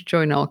challenge,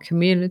 join our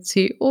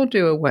community, or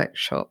do a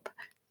workshop.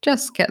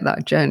 Just get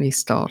that journey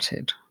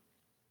started.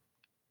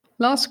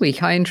 Last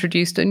week, I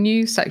introduced a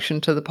new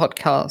section to the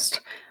podcast.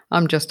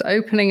 I'm just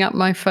opening up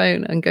my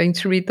phone and going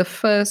to read the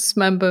first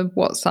member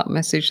WhatsApp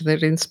message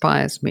that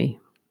inspires me.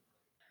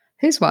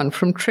 Here's one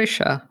from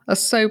Trisha, a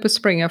sober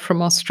springer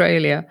from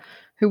Australia,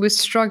 who was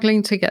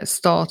struggling to get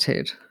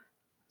started,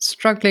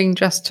 struggling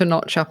just to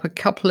notch up a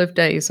couple of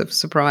days of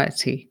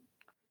sobriety.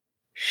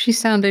 She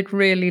sounded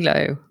really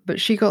low, but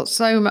she got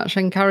so much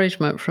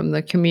encouragement from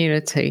the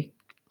community.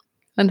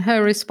 And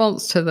her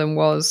response to them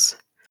was,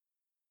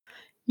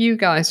 "You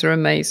guys are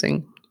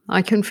amazing.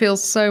 I can feel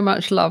so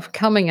much love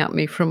coming at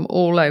me from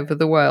all over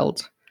the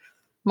world.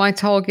 My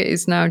target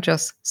is now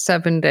just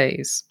 7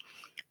 days.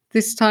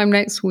 This time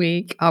next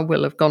week, I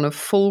will have gone a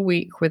full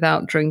week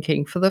without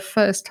drinking for the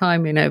first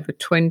time in over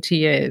 20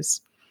 years.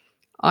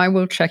 I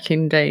will check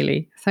in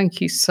daily.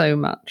 Thank you so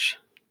much."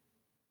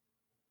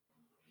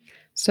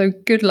 So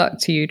good luck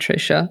to you,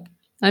 Trisha.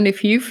 And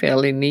if you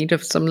feel in need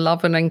of some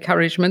love and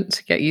encouragement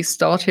to get you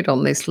started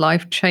on this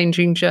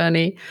life-changing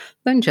journey,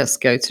 then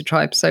just go to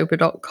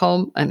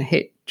tribesober.com and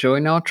hit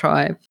join our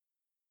tribe.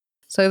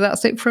 So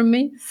that's it from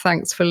me.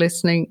 Thanks for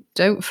listening.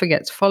 Don't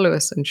forget to follow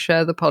us and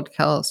share the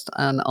podcast,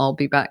 and I'll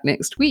be back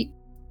next week.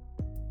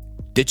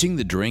 Ditching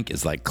the drink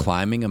is like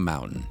climbing a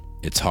mountain.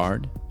 It's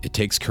hard, it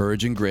takes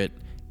courage and grit,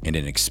 and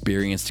an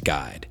experienced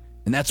guide.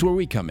 And that's where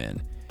we come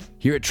in.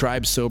 Here at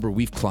Tribe Sober,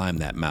 we've climbed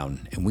that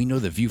mountain, and we know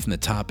the view from the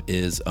top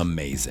is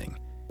amazing.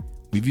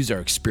 We've used our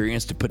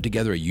experience to put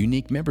together a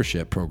unique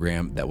membership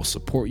program that will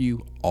support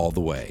you all the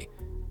way.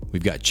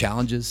 We've got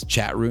challenges,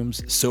 chat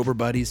rooms, sober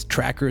buddies,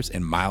 trackers,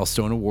 and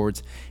milestone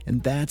awards,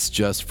 and that's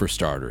just for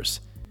starters.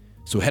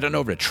 So head on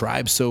over to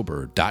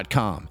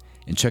tribesober.com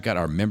and check out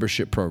our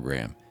membership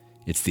program.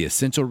 It's the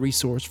essential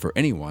resource for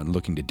anyone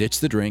looking to ditch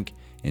the drink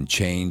and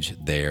change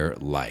their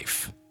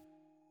life.